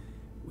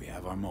 We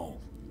have our mole.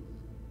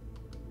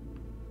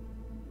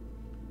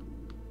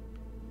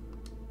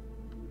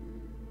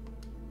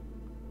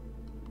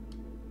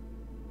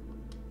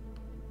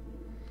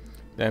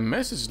 That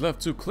message left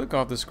to click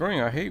off the screen.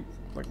 I hate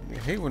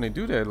when they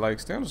do that. Like,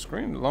 stay on the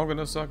screen long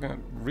enough so I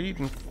can read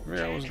and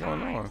figure out what's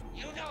going on.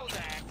 You know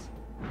that.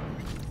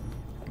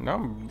 Now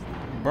I'm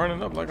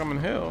burning up like I'm in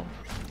hell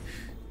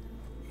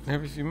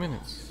every few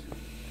minutes.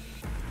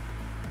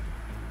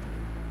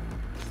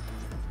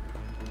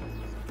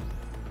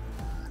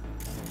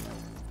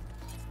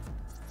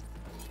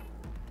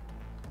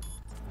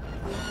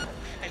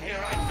 And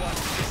here I got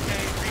this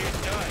day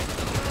redone.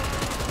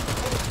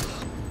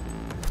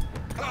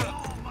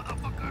 Oh,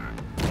 motherfucker!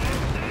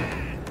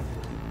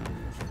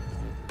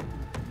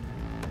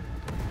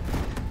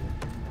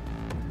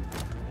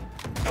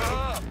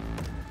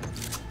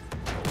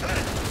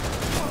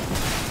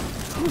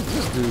 Who's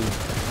this dude?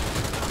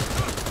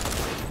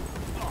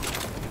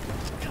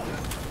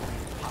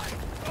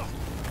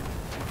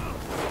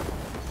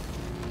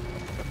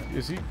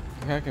 Is he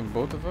hacking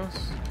both of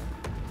us?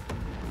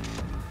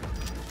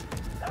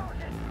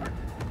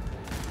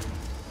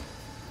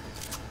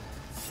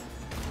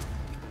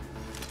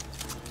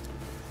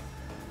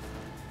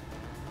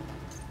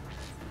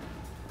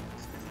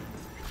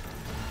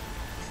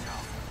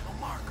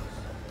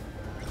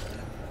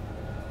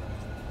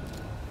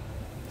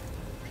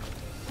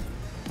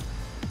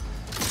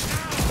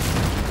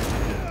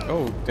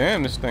 Oh,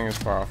 damn, this thing is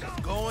powerful.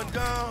 Going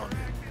down.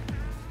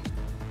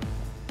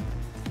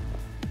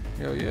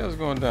 Hell yeah, it's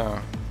going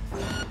down.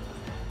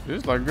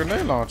 It's like a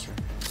grenade launcher.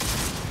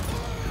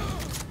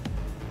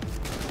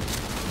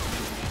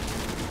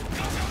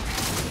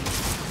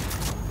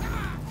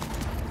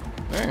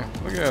 Damn,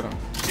 look at him.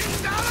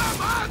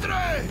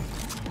 Madre!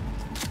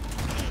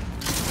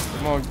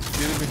 Come on,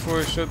 get it before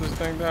it shut this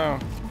thing down.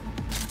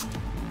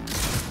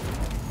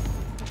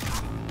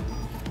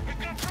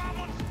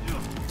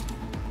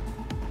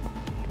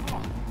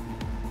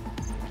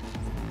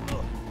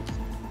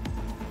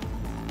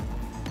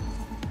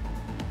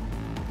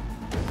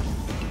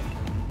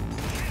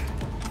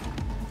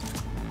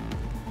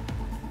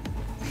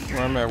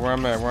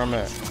 Where I'm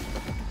at.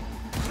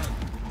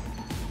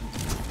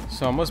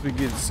 So I must be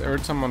getting, every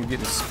time I'm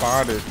getting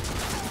spotted.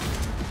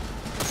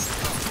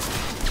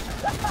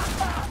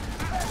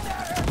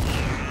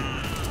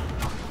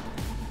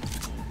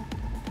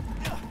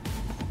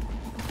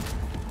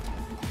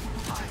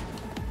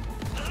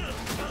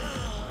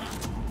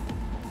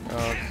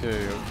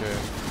 Okay.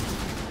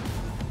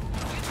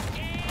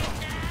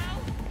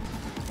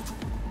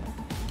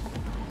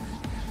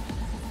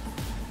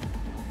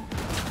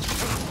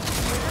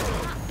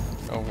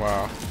 Oh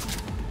wow.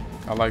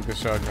 I like the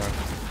shotgun.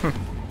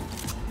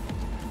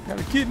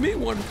 Gotta get me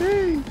one of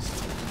these.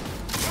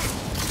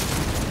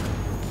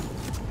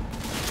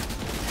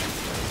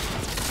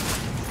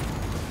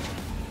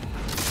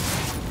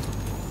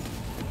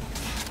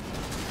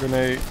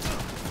 Grenade.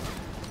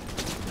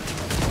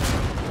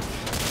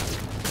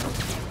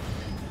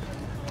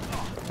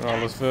 When all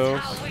this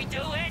fails,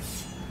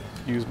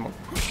 use my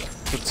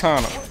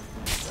katana.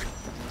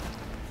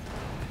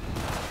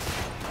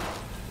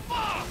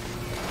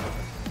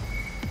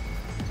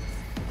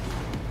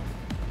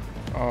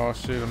 Oh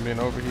shit, I'm being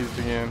overheated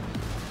again.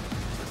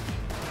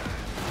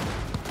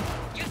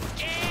 You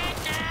scared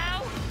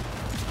now?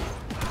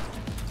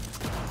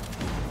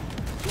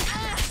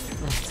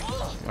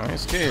 I ain't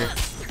scared.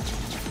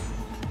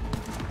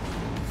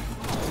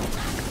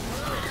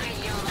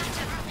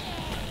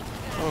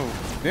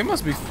 Oh, they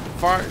must be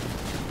fire.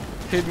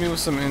 Hit me with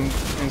some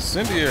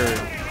incendiary.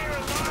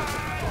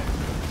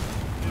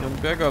 Let me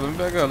back up.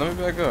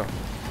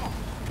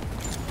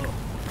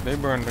 They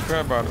burned the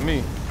crap out of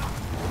me.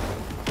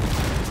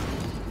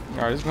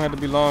 Alright, this gonna have to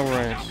be long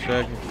range,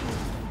 Shaggy.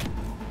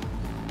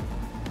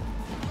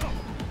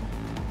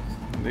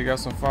 They got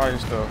some fire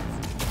stuff.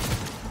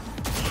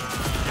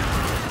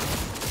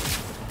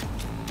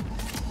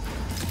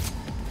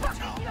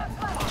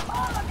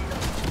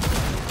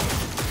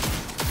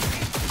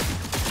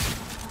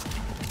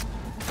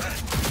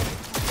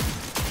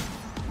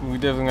 We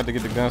definitely got to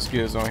get the gun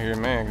skills on here,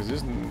 man, because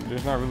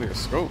there's not really a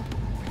scope.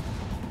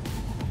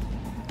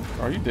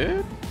 Are you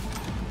dead?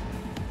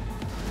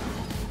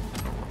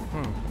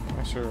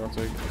 Sure, I'll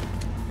take it.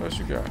 What else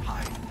you got?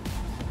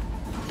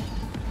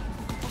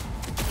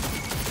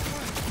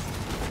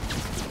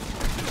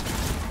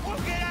 We'll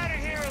get out of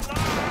here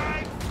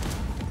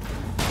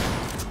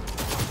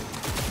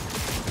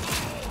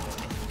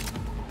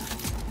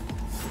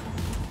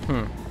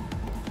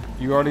alive!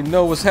 You already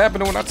know what's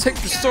happening when I take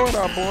the sword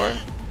out, boy.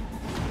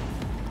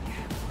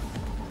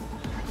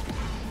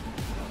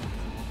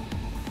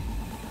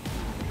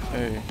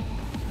 Hey.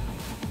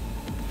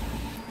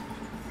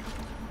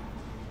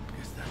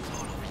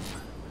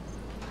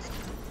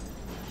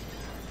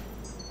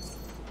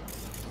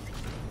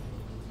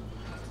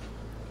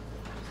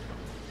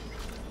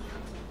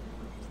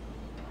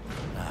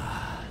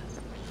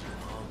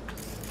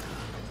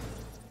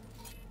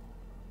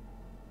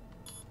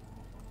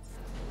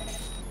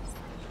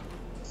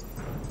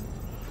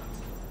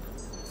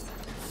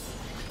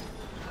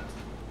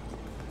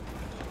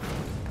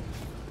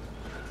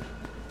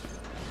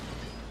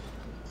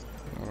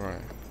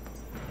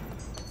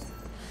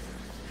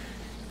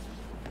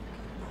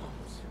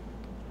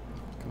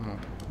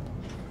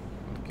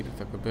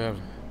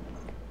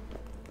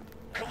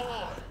 Come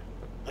on,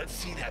 let's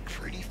see that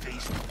pretty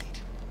face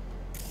tonight.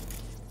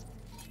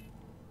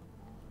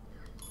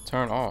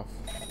 Turn off.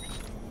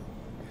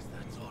 Guess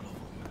that's all of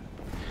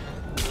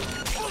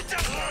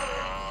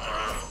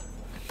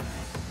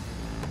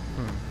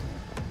them.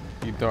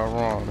 You thought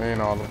wrong. They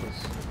ain't all of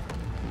us.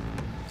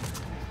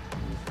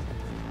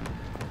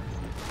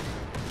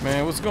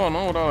 Man, what's going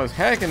on with all this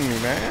hacking me,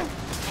 man?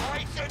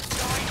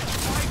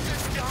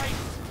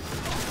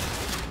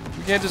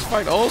 You can't just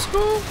fight old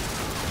school?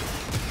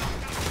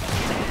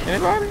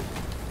 Anybody?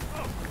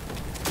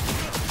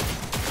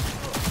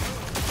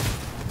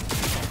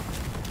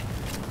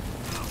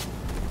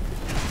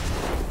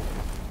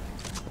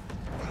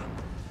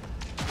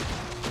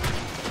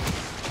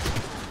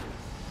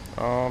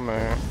 Oh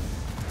man.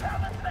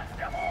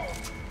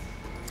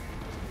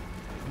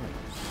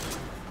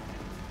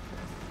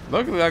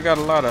 Luckily I got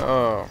a lot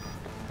of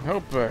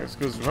health packs,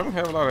 because if I don't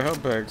have a lot of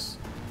health packs,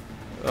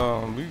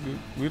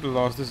 we'd have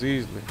lost this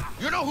easily.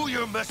 You know who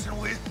you're messing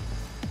with?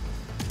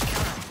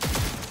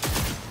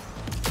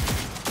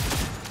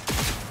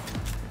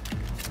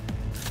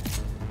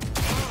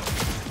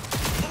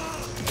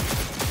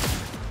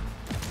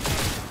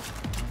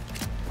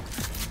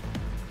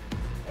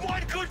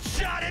 One good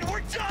shot and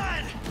we're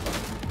done.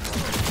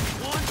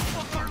 One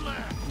fucker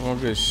left. One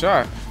good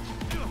shot.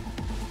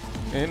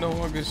 Ain't no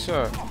one good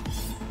shot.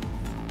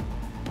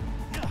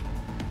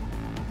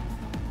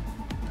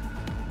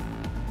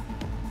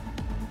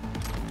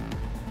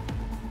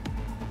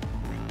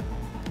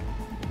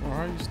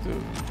 Why are you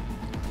still?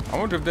 I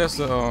wonder if that's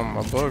a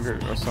bug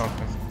or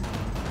something.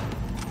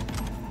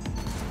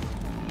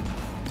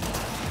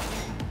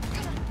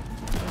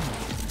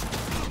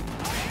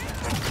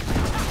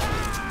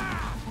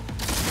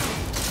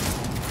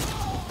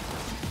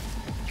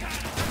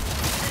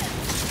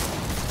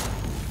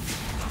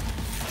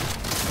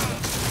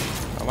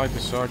 I like the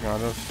shotgun. I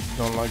just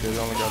don't like that it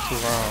only got 2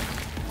 rounds.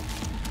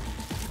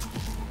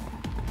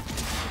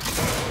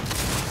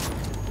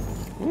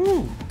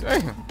 Ooh,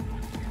 damn.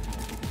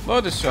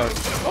 Love this shot.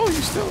 Oh,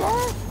 you still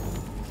on?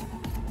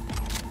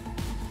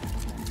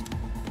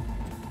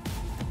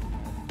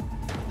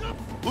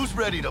 Who's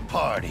ready to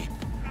party?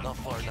 Not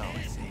far now,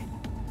 I see.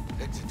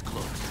 Exit's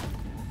closed.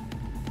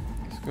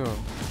 Let's go.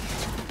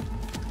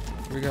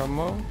 We got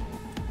more?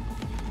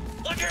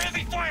 Under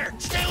heavy fire!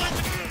 Stay with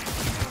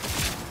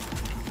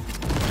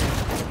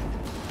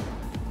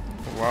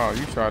me! Wow,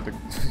 you tried to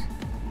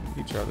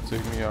you tried to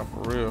take me out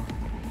for real.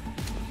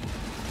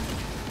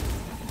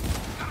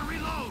 Gotta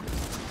reload.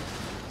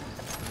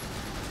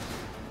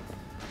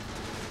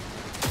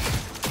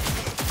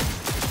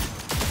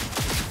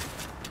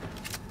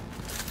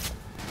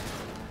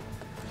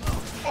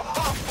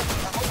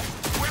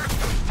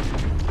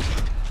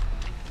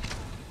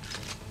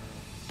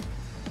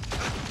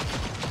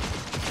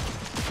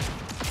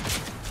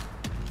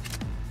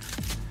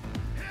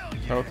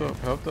 Health up,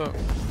 health up.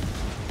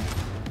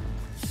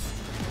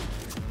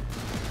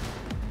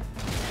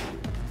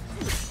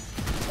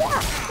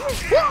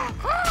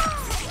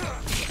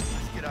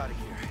 Get out of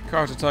here.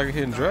 Crouch attack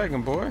hidden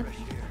dragon, boy.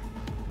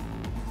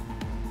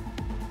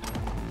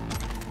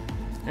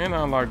 And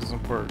I unlocked some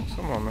perks.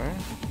 Come on, man.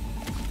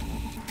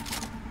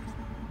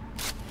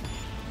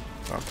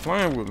 Stop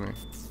playing with me.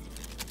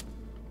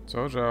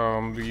 Told y'all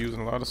I'm gonna be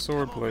using a lot of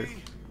sword play.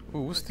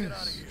 Ooh, what's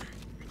this?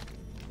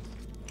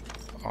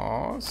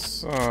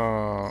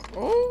 Awesome.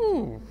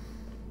 Ooh.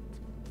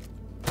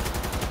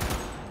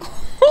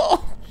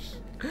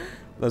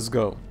 Let's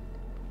go.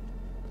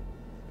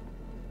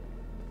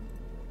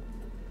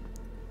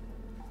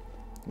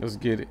 Let's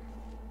get it.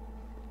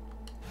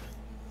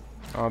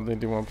 I don't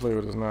think they want to play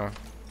with us now.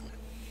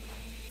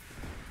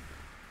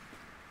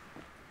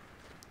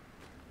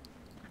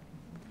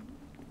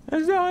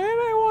 Is there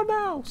anyone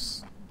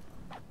else?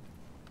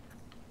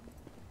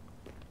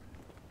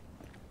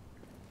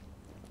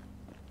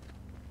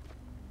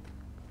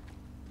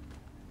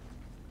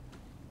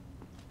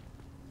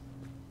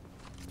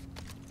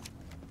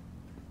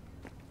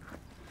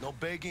 No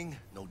begging,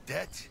 no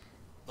debt,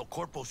 no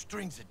corporal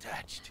strings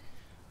attached.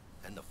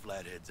 And the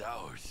flathead's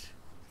ours.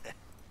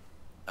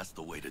 That's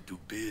the way to do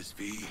biz,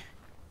 V.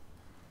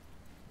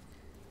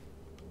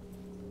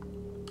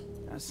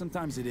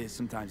 Sometimes it is,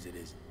 sometimes it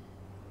isn't.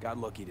 Got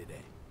lucky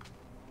today.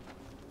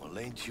 Well,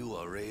 ain't you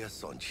a ray of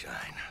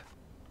sunshine?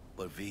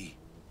 But V,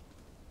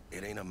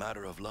 it ain't a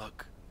matter of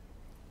luck.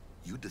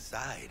 You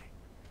decide.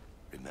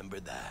 Remember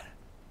that.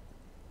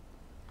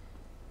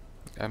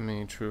 I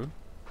mean, true.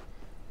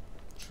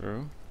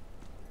 True.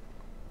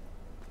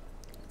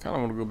 Kind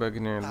of want to go back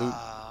in there and loot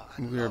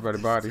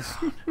everybody's bodies.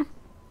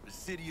 The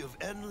city of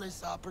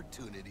endless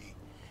opportunity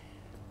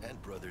and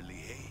brotherly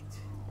hate.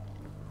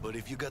 But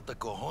if you got the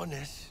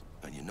cojones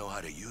and you know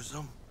how to use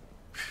them,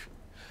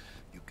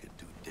 you can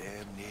do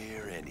damn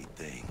near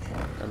anything.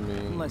 I mean,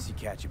 Unless you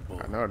catch a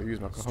bullet. I know how to use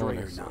my Straight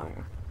or cojones, so not.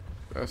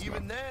 that's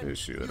Even not then, an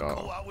issue you at go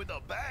all. out with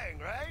a bang,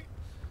 right?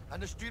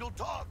 And the street will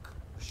talk.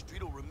 The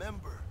street will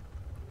remember.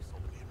 It's a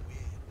win-win.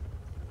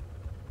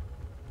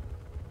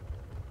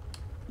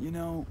 You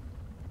know,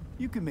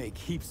 you can make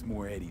heaps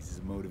more eddies as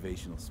a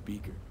motivational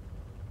speaker.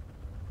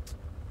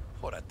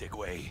 Órate,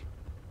 güey.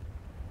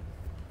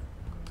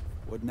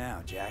 What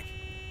now, Jack?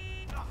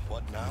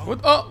 What now?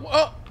 What?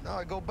 Oh, Now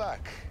I go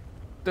back.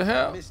 the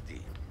hell? Misty.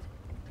 Do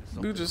Dude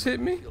something just to hit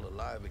make me? Feel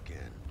alive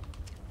again.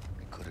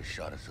 They could have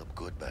shot us up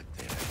good back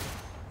there.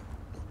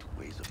 No two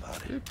ways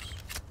about it. Oops.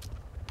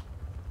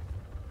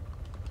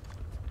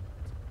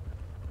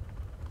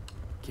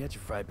 Catch a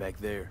fight back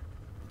there,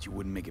 but you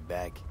wouldn't make it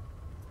back.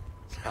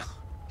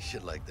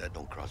 Shit like that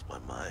don't cross my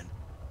mind.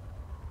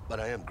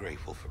 But I am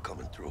grateful for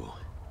coming through.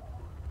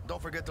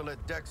 Don't forget to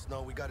let Dex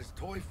know we got his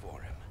toy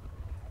for him.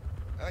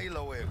 Ahí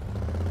lo luego.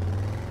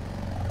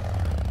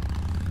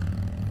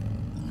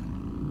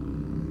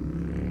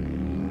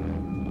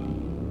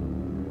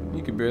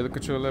 He can barely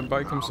control that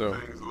bike himself.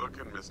 How things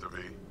looking, Mr.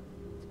 V?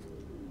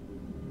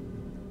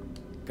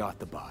 Got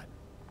the bot.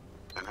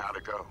 And how'd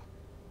it go?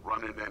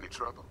 Run into any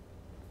trouble?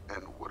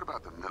 And what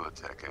about the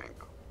Militech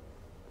angle?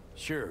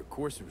 Sure, of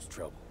course there was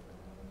trouble.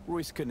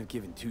 Royce couldn't have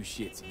given 2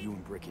 shits if you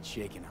and Brick had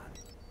shaken on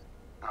it.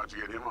 How'd you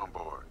get him on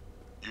board?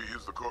 You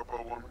used the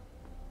corpo woman?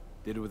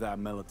 Did it without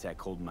Militech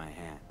holding my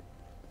hand.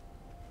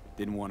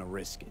 Didn't want to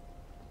risk it.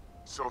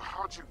 So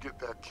how'd you get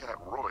that cat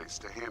Royce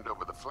to hand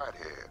over the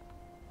flathead?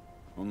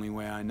 Only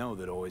way I know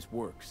that always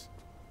works.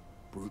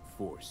 Brute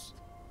force.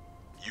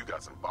 You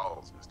got some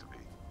balls, Mr. V.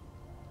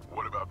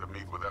 What about the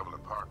meet with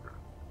Evelyn Parker?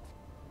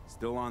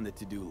 Still on the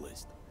to-do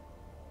list.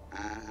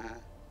 Mm-hmm.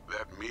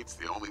 That meet's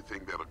the only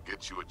thing that'll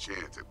get you a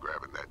chance at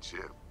grabbing that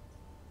chip.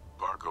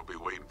 Parker will be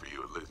waiting for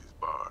you at Lizzie's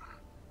bar.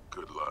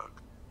 Good luck.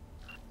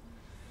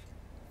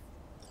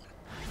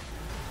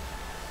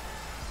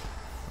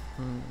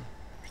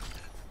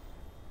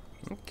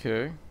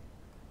 Okay.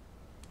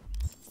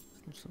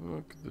 Let's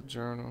look at the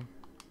journal.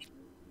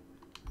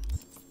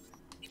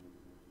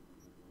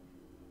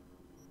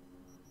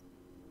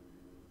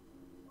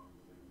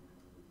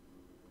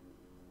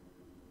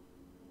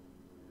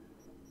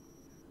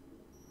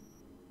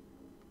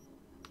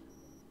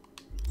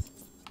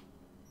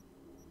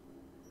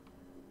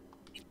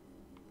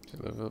 To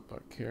level up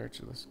our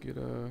character, let's get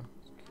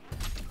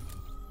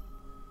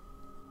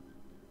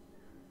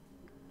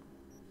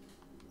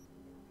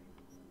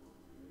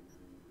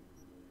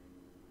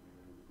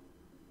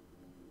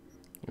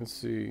let's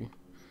see.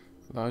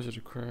 Elijah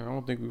to craft. I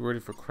don't think we're ready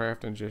for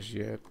crafting just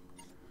yet.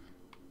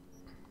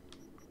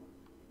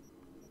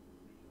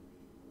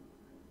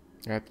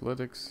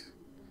 Athletics.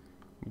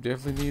 We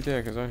definitely need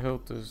that because our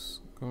health is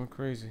going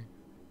crazy.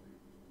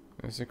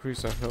 Let's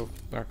increase our health,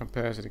 our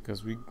capacity,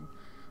 because we,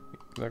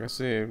 like I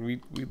said,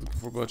 we looking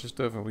for a bunch of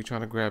stuff and we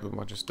trying to grab a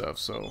bunch of stuff.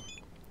 So.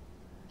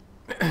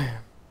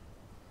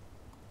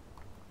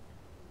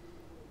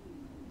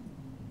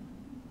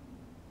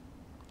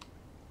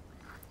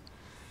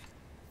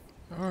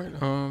 Alright,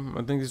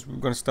 I think we're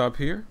gonna stop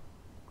here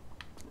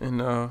and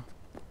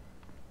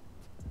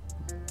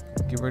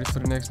get ready for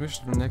the next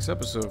mission, the next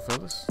episode,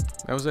 fellas.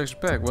 That was action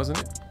packed, wasn't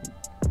it?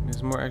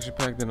 It's more action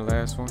packed than the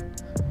last one,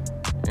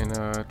 and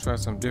try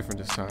something different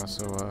this time.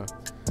 So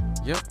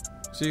yep,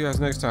 see you guys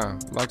next time.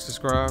 Like,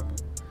 subscribe,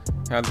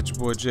 holla at your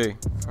boy Jay,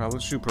 holla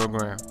at SHU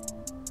Program.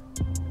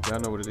 Y'all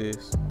know what it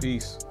is.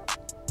 Peace.